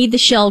 They need the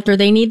shelter.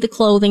 They need the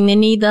clothing. They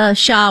need the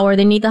shower.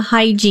 They need the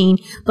hygiene.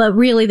 But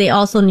really, they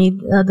also need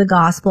the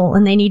gospel,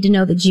 and they need to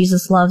know that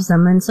Jesus loves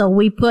them. And so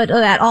we put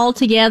that all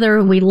together,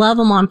 and we love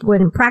them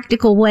in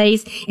practical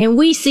ways, and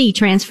we see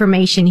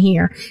transformation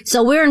here.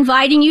 So we're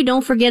inviting you.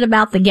 Don't forget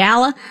about the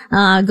gala.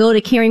 Go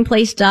to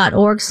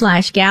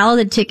caringplace.org/gala.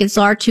 The tickets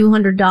are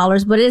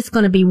 $200, but it's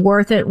going to be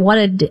worth it. What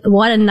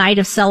a night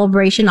of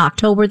celebration,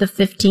 October the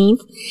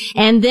 15th.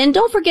 And then And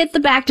don't forget the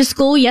back to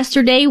school.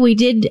 Yesterday we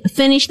did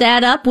finish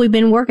that up. We've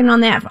been working on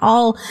that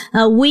all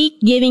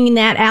week, giving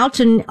that out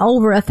to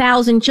over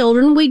 1,000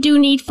 children. We do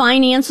need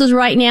finances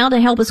right now to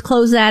help us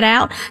close that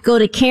out. Go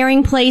to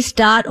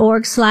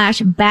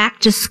caringplace.org/back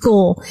to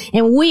school.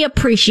 And we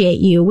appreciate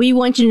you. We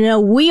want you to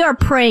know we are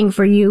praying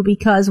for you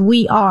because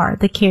we are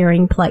the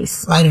Caring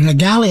Place. Right, and the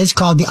gala is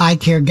called the I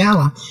Care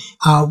Gala.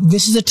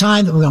 This is a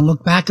time that we're going to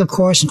look back, of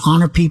course, and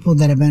honor people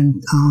that have been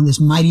on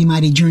this mighty,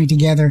 mighty journey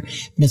together.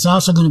 But it's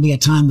also going to be a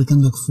time we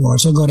can look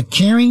forward. So go to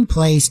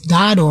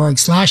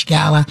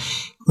caringplace.org/gala.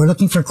 We're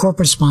looking for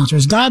corporate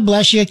sponsors. God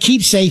bless you.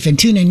 Keep safe and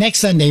tune in next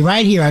Sunday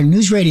right here on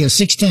News Radio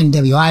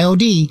 610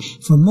 WIOD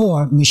for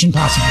more Mission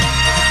Possible.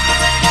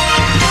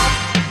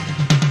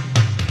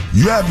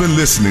 You have been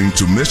listening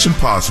to Mission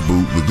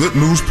Possible, the good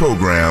news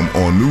program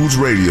on News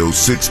Radio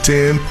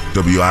 610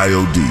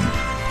 WIOD.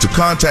 To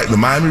contact the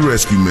Miami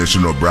Rescue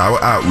Mission or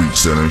Broward Outreach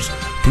Centers,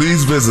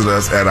 please visit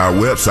us at our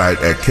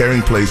website at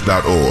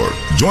caringplace.org.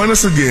 Join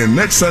us again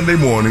next Sunday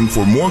morning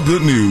for more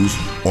good news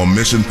on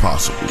Mission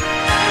Possible.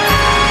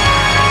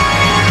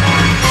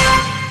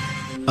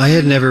 I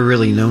had never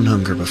really known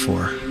hunger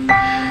before.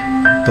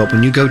 But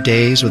when you go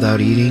days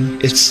without eating,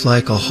 it's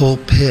like a whole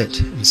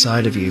pit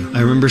inside of you. I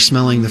remember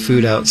smelling the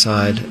food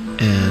outside,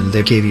 and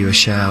they gave you a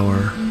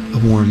shower, a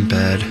warm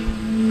bed,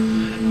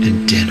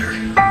 and dinner.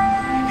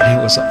 And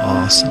it was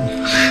awesome.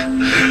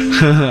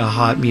 A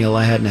hot meal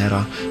I hadn't had.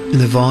 And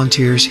the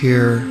volunteers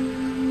here,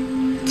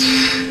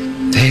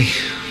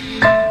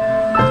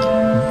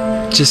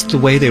 just the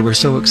way they were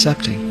so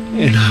accepting.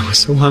 And I was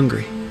so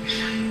hungry.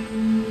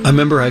 I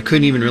remember I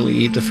couldn't even really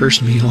eat the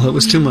first meal. It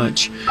was too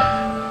much.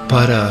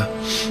 But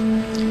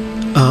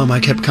I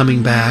kept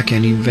coming back,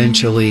 and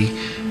eventually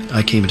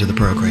I came into the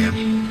program.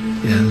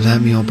 And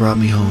that meal brought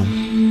me home.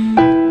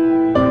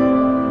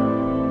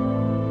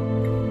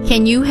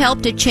 Can you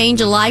help to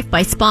change a life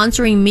by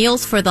sponsoring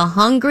Meals for the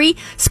Hungry?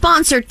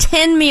 Sponsor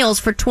 10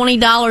 meals for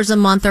 $20 a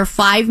month or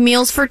 5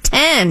 meals for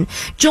 $10.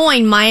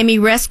 Join Miami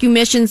Rescue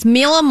Mission's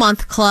Meal a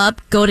Month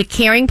Club. Go to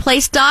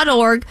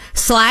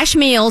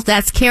caringplace.org/meals.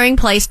 That's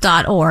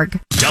caringplace.org.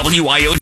 WIOD.